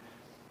conduct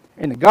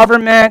in the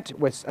government,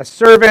 with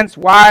servants,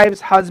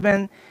 wives,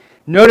 husband.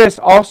 Notice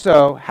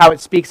also how it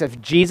speaks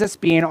of Jesus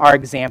being our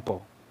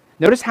example.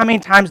 Notice how many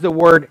times the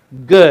word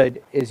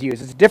good is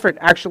used. It's different,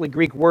 actually,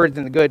 Greek words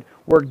than the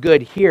word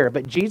good here.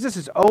 But Jesus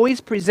is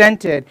always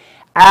presented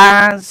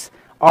as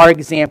our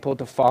example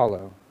to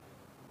follow.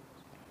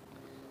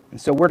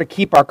 And so we're to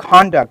keep our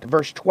conduct,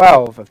 verse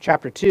 12 of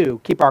chapter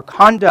 2, keep our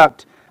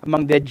conduct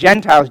among the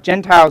Gentiles.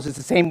 Gentiles is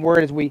the same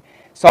word as we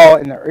saw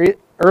in the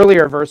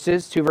earlier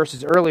verses, 2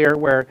 verses earlier,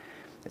 where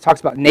it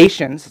talks about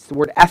nations. It's the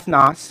word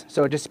ethnos.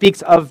 So it just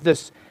speaks of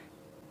this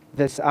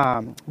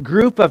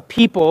group of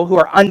people who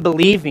are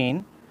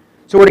unbelieving.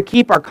 So we're to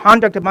keep our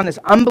conduct among this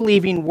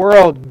unbelieving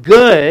world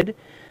good,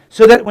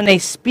 so that when they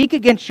speak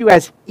against you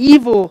as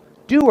evil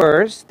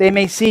doers, they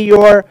may see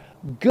your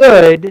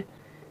good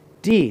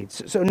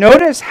deeds. So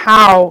notice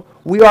how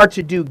we are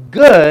to do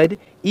good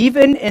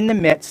even in the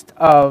midst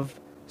of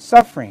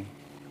suffering.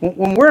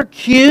 When we're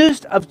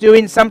accused of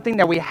doing something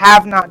that we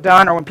have not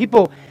done, or when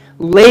people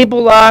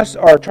label us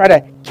or try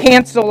to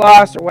cancel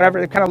us or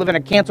whatever, they kind of live in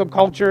a cancel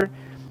culture,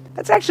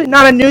 that's actually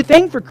not a new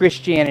thing for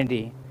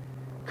Christianity.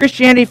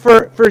 Christianity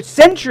for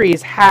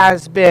centuries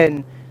has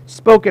been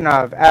spoken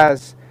of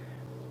as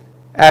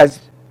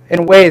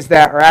in ways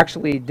that are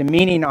actually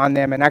demeaning on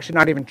them and actually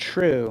not even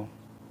true.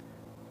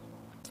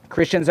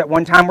 Christians at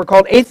one time were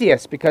called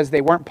atheists because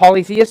they weren't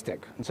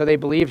polytheistic. And so they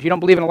believe if you don't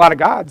believe in a lot of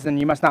gods, then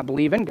you must not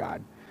believe in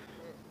God.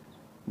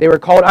 They were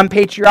called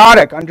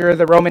unpatriotic under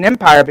the Roman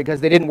Empire because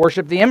they didn't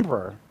worship the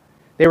emperor.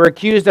 They were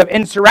accused of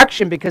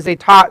insurrection because they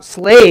taught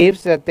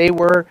slaves that they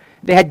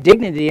had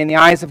dignity in the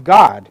eyes of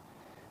God.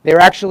 They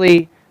were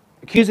actually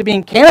accused of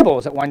being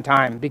cannibals at one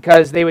time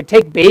because they would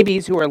take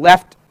babies who were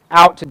left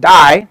out to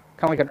die,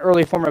 kind of like an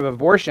early form of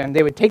abortion.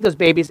 They would take those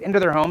babies into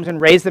their homes and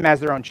raise them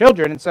as their own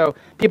children. And so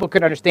people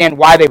couldn't understand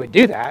why they would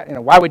do that.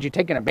 Why would you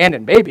take an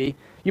abandoned baby?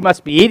 You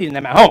must be eating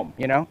them at home,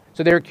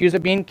 So they were accused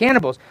of being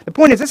cannibals. The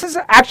point is, this is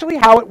actually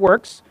how it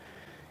works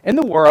in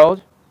the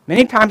world.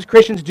 Many times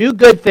Christians do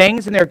good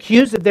things and they're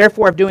accused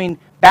therefore of doing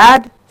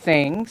bad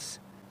things.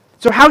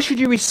 So how should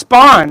you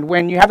respond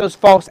when you have those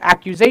false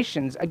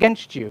accusations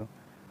against you?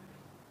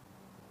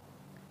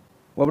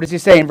 What does he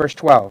say in verse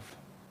 12?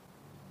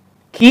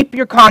 Keep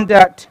your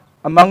conduct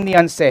among the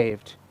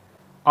unsaved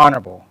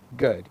honorable,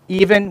 good,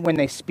 even when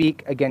they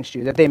speak against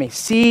you, that they may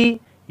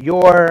see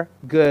your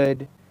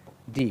good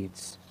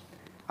deeds.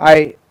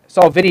 I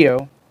saw a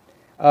video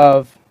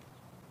of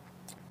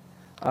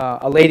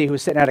a lady who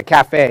was sitting at a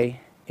cafe,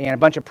 and a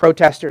bunch of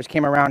protesters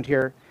came around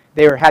here.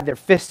 They had their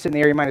fists in the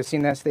air. You might have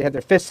seen this. They had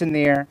their fists in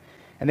the air,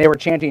 and they were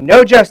chanting,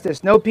 "No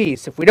justice, no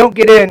peace. If we don't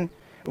get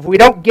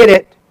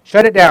it,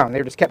 shut it down."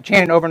 They just kept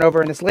chanting over and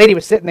over, and this lady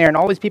was sitting there, and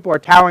all these people are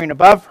towering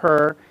above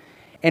her,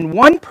 and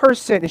one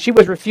person, and she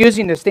was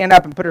refusing to stand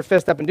up and put her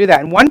fist up and do that,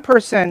 and one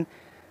person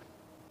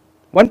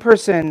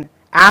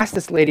asked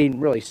this lady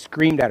and really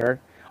screamed at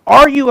her,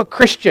 "Are you a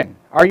Christian?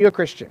 Are you a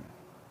Christian?"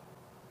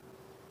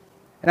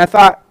 And I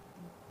thought,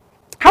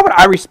 how would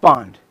I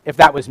respond if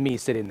that was me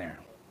sitting there?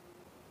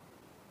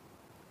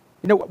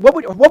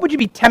 What would you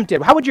be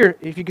tempted? How would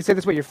if you could say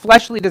this way, your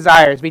fleshly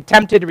desires be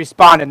tempted to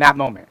respond in that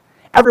moment?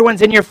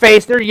 Everyone's in your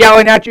face, they're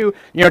yelling at you,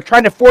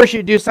 trying to force you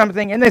to do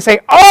something, and they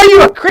say, "Are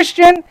you a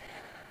Christian?"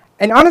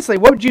 And honestly,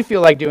 what would you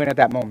feel like doing at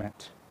that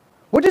moment?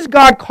 What does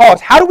God call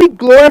us? How do we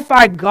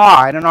glorify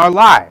God in our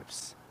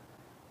lives?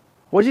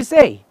 What does he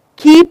say?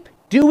 Keep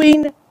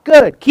doing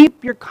good.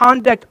 Keep your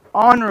conduct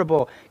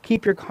honorable.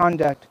 Keep your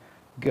conduct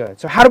good.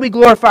 So how do we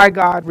glorify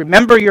God?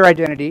 Remember your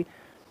identity.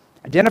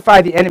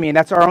 Identify the enemy, and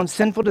that's our own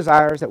sinful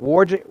desires that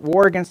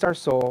war against our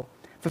soul.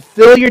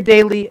 Fulfill your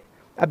daily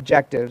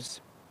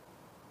objectives.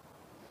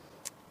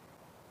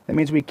 That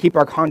means we keep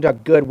our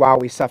conduct good while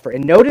we suffer.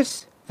 And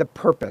notice the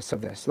purpose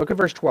of this. Look at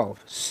verse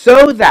 12.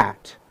 So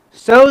that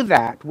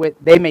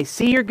they may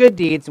see your good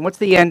deeds. And what's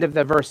the end of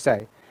the verse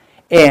say?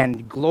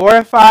 And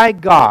glorify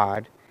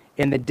God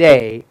in the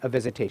day of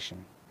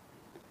visitation.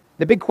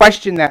 The big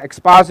question that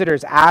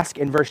expositors ask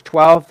in verse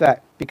 12,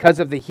 that because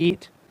of the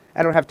heat,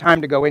 I don't have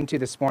time to go into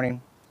this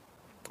morning,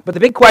 but the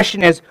big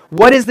question is,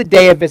 what is the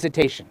day of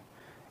visitation?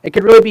 It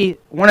could really be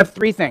one of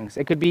three things.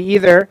 It could be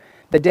either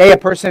the day a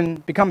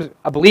person becomes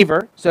a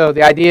believer, so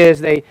the idea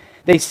is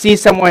they see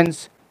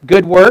someone's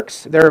good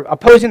works, they're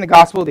opposing the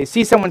gospel, they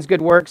see someone's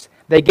good works,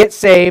 they get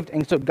saved,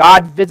 and so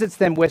God visits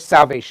them with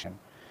salvation.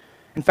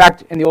 In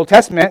fact, in the Old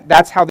Testament,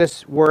 that's how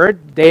this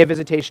word, day of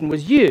visitation,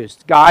 was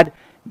used. God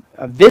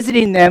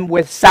visiting them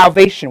with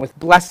salvation, with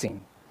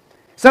blessing.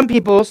 Some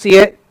people see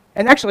it,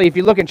 and actually if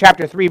you look in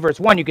chapter 3, verse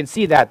 1, you can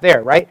see that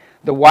there, right?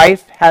 The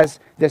wife has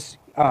this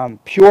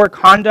pure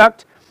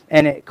conduct,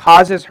 and it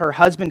causes her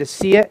husband to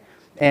see it,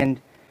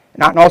 and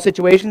not in all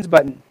situations,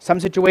 but in some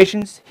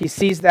situations, he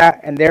sees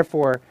that, and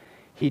therefore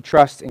he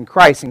trusts in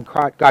Christ, and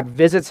God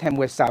visits him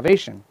with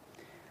salvation.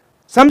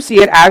 Some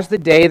see it as the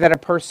day that a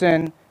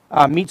person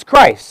meets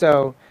Christ.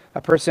 So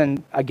a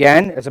person,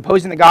 again, is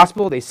opposing the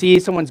gospel. They see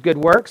someone's good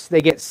works.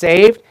 They get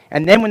saved.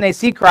 And then when they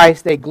see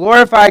Christ, they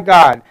glorify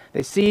God.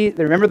 They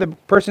remember the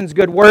person's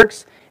good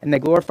works, and they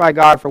glorify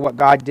God for what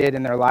God did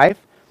in their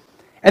life.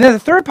 And then the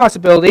third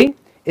possibility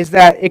is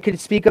that it could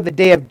speak of the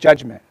day of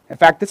judgment. In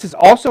fact, this is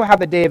also how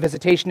the day of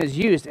visitation is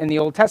used in the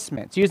Old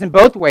Testament. It's used in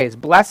both ways: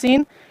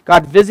 blessing,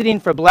 God visiting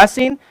for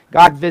blessing,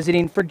 God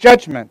visiting for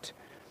judgment.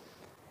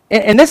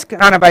 In this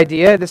kind of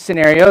idea, this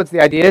scenario,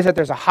 the idea is that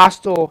there's a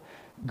hostile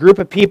group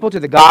of people to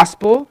the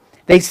gospel.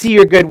 They see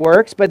your good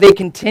works, but they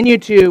continue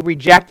to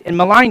reject and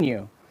malign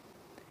you.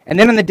 And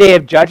then on the day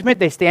of judgment,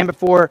 they stand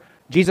before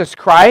Jesus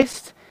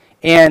Christ,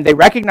 and they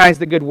recognize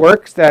the good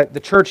works that the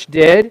church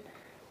did,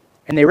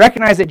 and they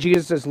recognize that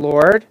Jesus is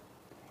Lord,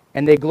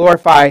 and they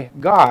glorify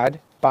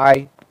God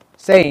by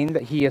saying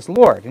that he is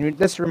Lord. And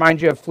this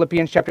reminds you of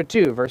Philippians chapter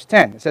 2, verse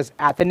 10. It says,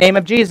 "At the name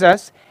of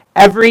Jesus,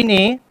 every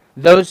knee,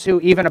 those who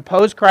even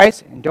oppose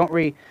Christ and don't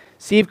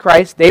receive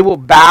Christ, they will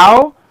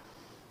bow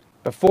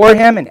before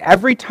him, and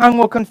every tongue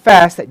will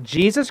confess that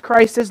Jesus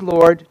Christ is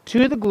Lord,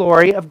 to the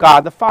glory of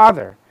God the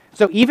Father."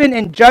 So even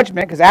in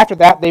judgment, because after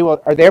that they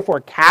are therefore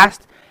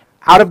cast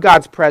out of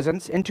God's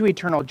presence into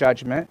eternal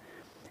judgment,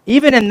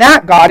 even in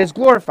that God is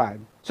glorified.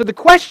 So the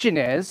question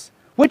is,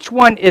 which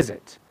one is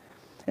it?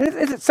 And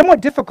it's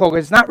somewhat difficult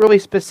because it's not really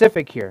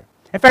specific here.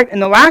 In fact, in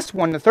the last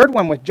one, the third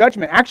one with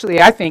judgment,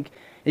 actually I think,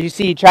 as you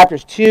see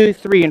chapters 2,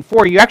 3, and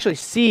 4, you actually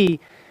see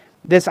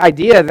this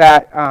idea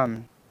that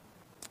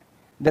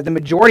that the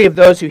majority of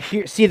those who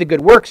see the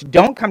good works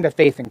don't come to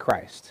faith in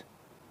Christ.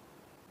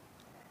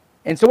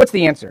 And so what's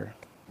the answer?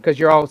 Because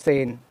you're all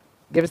saying,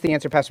 give us the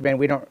answer, Pastor Ben,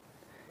 we don't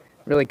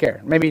really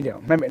care. Maybe you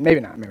do. Maybe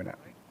not.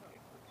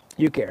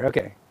 You care,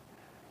 okay.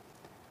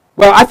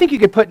 Well, I think you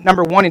could put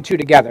number 1 and 2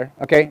 together,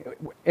 okay?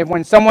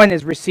 When someone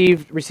is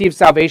receives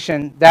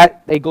salvation,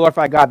 that they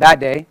glorify God that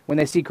day. When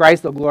they see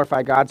Christ, they'll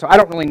glorify God. So I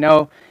don't really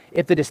know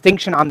if the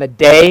distinction on the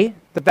day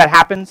that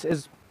happens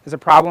is a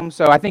problem.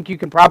 So I think you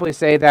can probably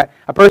say that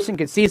a person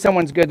can see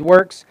someone's good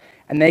works,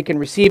 and they can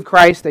receive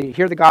Christ, they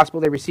hear the gospel,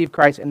 they receive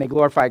Christ, and they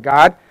glorify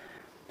God.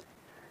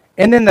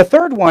 And then the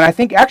third one, I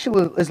think,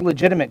 actually is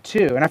legitimate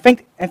too. And I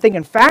think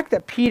in fact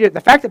that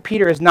the fact that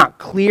Peter is not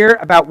clear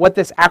about what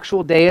this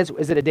actual day is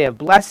it a day of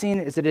blessing?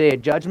 Is it a day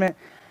of judgment?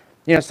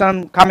 You know,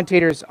 some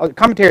commentators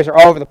are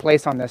all over the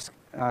place on this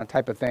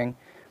type of thing.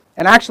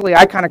 And actually,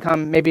 I kind of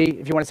come, maybe,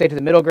 if you want to say, to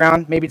the middle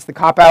ground. Maybe it's the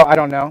cop-out, I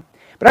don't know.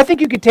 But I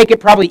think you could take it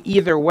probably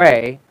either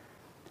way.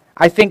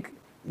 I think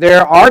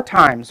there are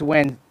times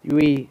when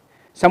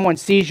someone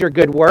sees your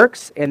good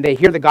works, and they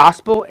hear the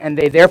gospel, and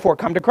they therefore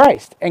come to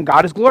Christ, and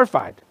God is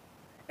glorified.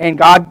 And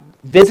God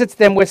visits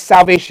them with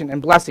salvation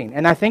and blessing.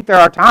 And I think there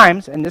are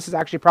times, and this is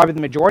actually probably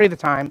the majority of the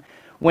time,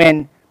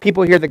 when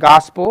people hear the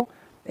gospel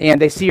and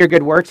they see your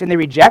good works and they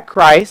reject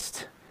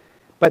Christ,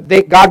 but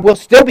God will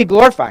still be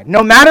glorified.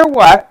 No matter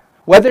what,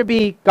 whether it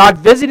be God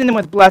visiting them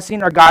with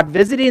blessing or God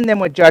visiting them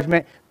with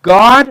judgment,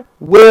 God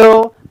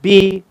will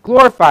be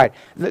glorified.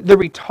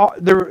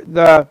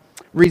 The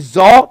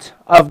result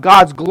of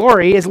God's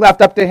glory is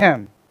left up to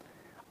him.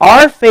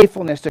 Our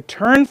faithfulness to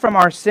turn from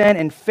our sin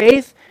and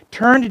faith,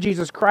 turn to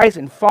Jesus Christ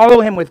and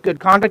follow him with good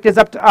conduct is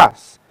up to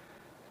us.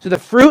 So the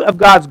fruit of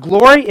God's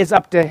glory is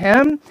up to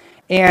him,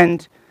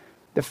 and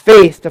the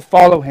faith to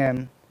follow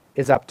him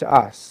is up to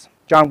us.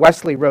 John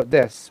Wesley wrote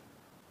this: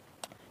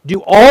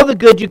 "Do all the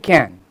good you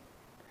can,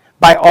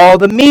 by all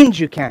the means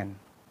you can,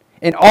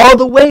 in all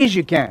the ways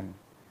you can,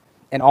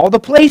 in all the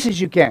places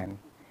you can,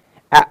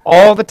 at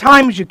all the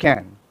times you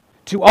can,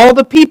 to all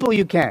the people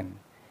you can,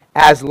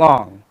 as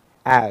long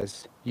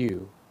as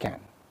you can."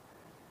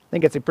 I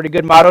think it's a pretty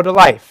good motto to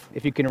life,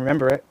 if you can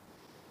remember it.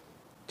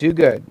 Do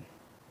good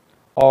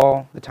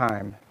all the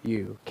time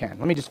you can.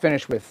 Let me just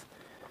finish with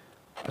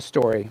a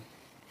story.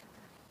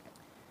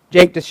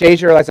 Jake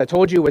DeShazer, as I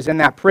told you, was in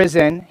that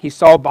prison. He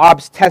saw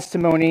Bob's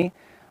testimony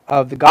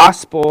of the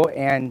gospel,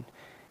 and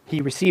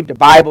he received a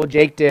Bible,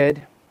 Jake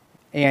did,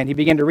 and he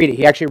began to read it.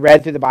 He actually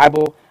read through the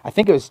Bible, I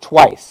think it was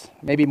twice,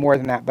 maybe more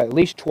than that, but at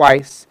least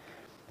twice,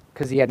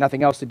 because he had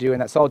nothing else to do in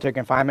that solitary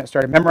confinement.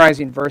 Started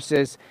memorizing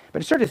verses,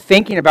 but he started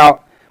thinking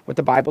about what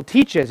the Bible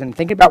teaches and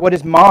thinking about what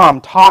his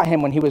mom taught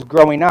him when he was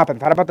growing up, and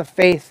thought about the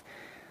faith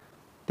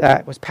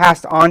that was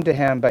passed on to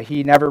him but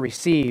he never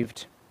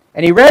received.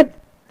 And he read,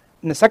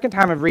 in the second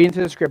time of reading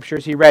through the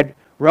scriptures, he read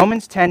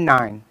Romans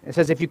 10:9. It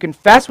says, "If you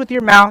confess with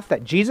your mouth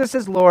that Jesus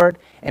is Lord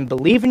and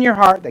believe in your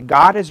heart that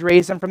God has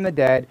raised him from the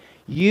dead,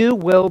 you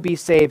will be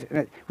saved."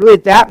 And really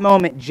at that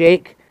moment,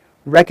 Jake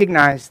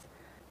recognized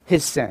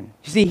his sin.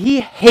 You see,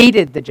 he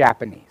hated the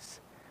Japanese.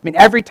 I mean,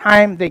 every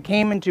time they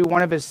came into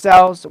one of the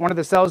cells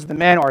of the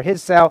men, or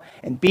his cell,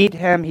 and beat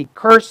him, he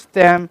cursed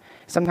them,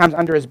 sometimes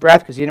under his breath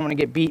because he didn't want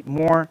to get beat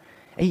more.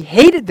 And he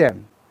hated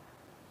them.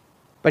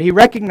 But he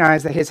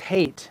recognized that his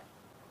hate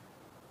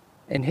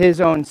and his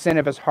own sin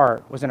of his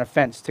heart was an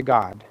offense to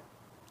God.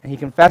 And he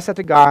confessed that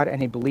to God,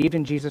 and he believed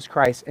in Jesus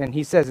Christ. And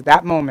he says at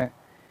that moment,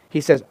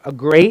 he says, "A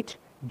great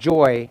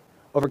joy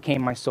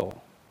overcame my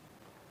soul."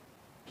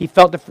 He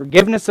felt the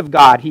forgiveness of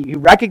God. He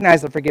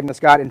recognized the forgiveness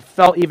of God and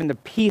felt even the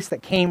peace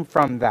that came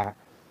from that.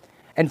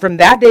 And from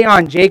that day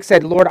on, Jake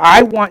said, "Lord,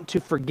 I want to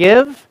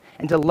forgive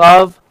and to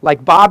love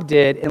like Bob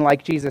did and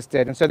like Jesus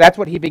did." And so that's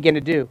what he began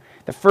to do.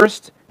 The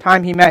first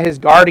time he met his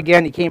guard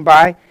again, he came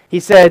by, he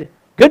said,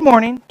 "Good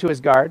morning," to his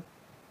guard.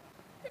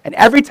 And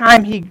every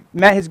time he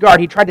met his guard,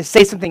 he tried to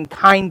say something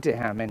kind to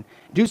him and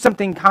do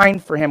something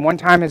kind for him. One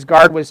time his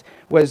guard was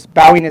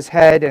bowing his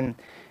head,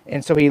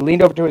 and so he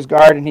leaned over to his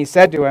guard and he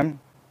said to him,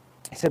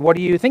 he said, "What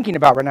are you thinking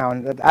about right now?"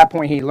 And at that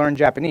point he learned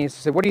Japanese.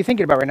 He said, "What are you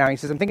thinking about right now?" He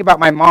says, "I'm thinking about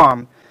my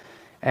mom."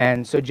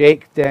 And so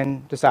Jake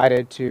then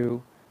decided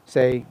to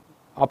say,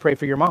 "I'll pray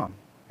for your mom,"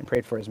 and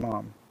prayed for his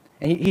mom.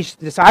 And he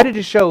decided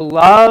to show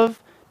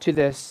love to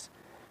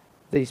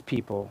these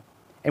people.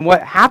 And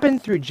what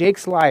happened through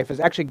Jake's life is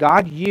actually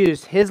God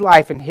used his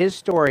life and his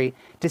story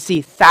to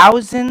see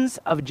thousands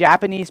of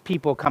Japanese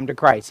people come to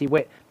Christ. He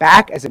went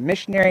back as a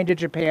missionary into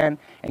Japan,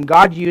 and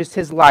God used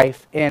his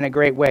life in a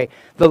great way.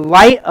 The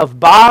light of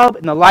Bob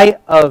and the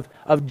light of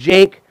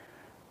Jake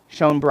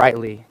shone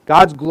brightly.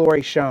 God's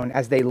glory shone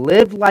as they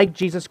lived like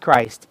Jesus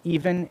Christ,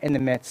 even in the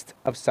midst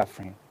of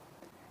suffering.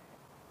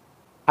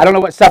 I don't know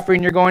what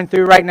suffering you're going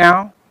through right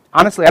now.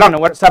 Honestly, I don't know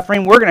what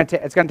suffering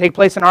it's going to take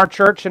place in our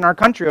church and our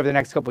country over the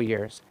next couple of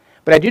years.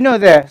 But I do know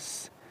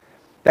this,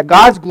 that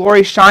God's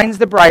glory shines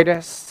the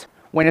brightest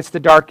when it's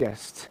the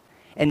darkest.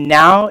 And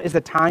now is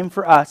the time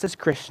for us as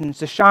Christians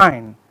to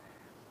shine.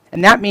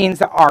 And that means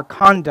that our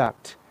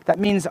conduct, that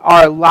means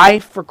our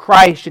life for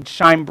Christ should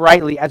shine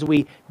brightly as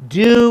we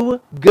do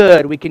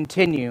good. We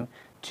continue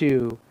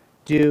to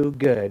do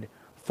good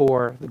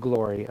for the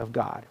glory of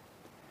God.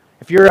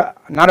 If you're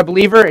not a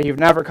believer and you've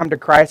never come to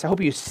Christ, I hope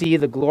you see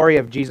the glory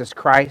of Jesus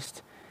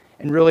Christ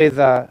and really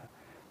the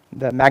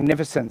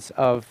magnificence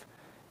of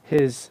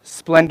his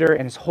splendor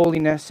and his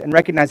holiness, and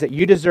recognize that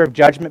you deserve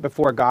judgment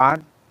before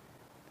God.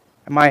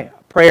 And my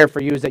prayer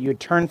for you is that you would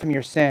turn from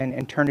your sin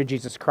and turn to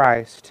Jesus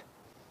Christ.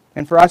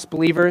 And for us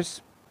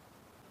believers,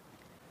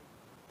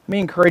 let me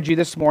encourage you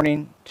this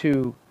morning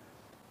to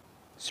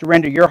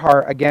surrender your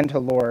heart again to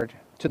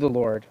the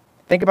Lord.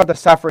 Think about the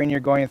suffering you're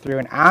going through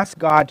and ask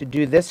God to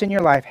do this in your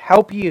life,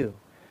 help you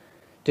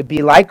to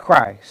be like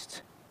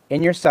Christ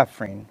in your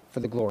suffering for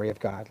the glory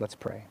of God. Let's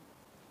pray.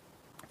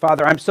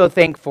 Father, I'm so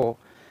thankful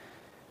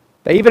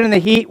that even in the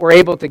heat we're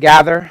able to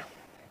gather,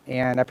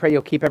 and I pray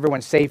you'll keep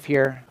everyone safe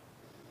here.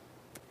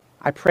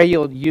 I pray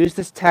you'll use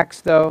this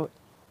text, though,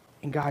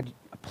 and God,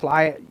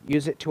 apply it,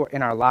 use it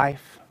in our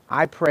life.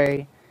 I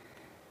pray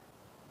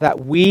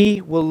that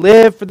we will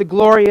live for the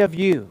glory of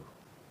you.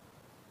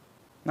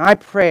 And I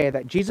pray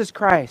that Jesus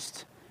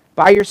Christ,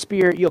 by your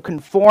Spirit, you'll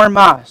conform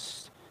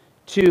us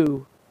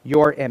to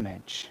your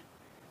image.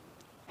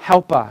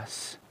 Help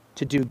us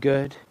to do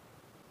good.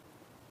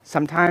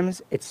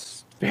 Sometimes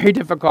it's very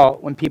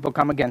difficult when people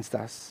come against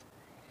us.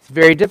 It's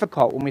very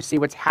difficult when we see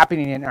what's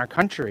happening in our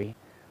country.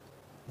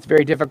 It's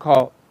very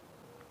difficult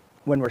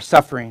when we're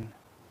suffering.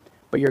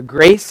 But your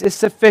grace is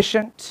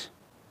sufficient.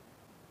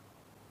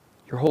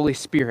 Your Holy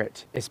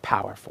Spirit is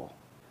powerful.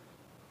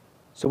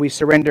 So we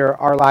surrender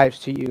our lives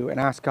to you and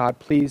ask God,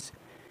 please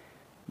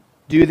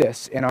do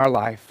this in our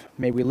life.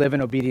 May we live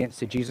in obedience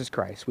to Jesus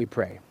Christ, we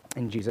pray.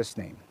 In Jesus'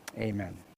 name, amen.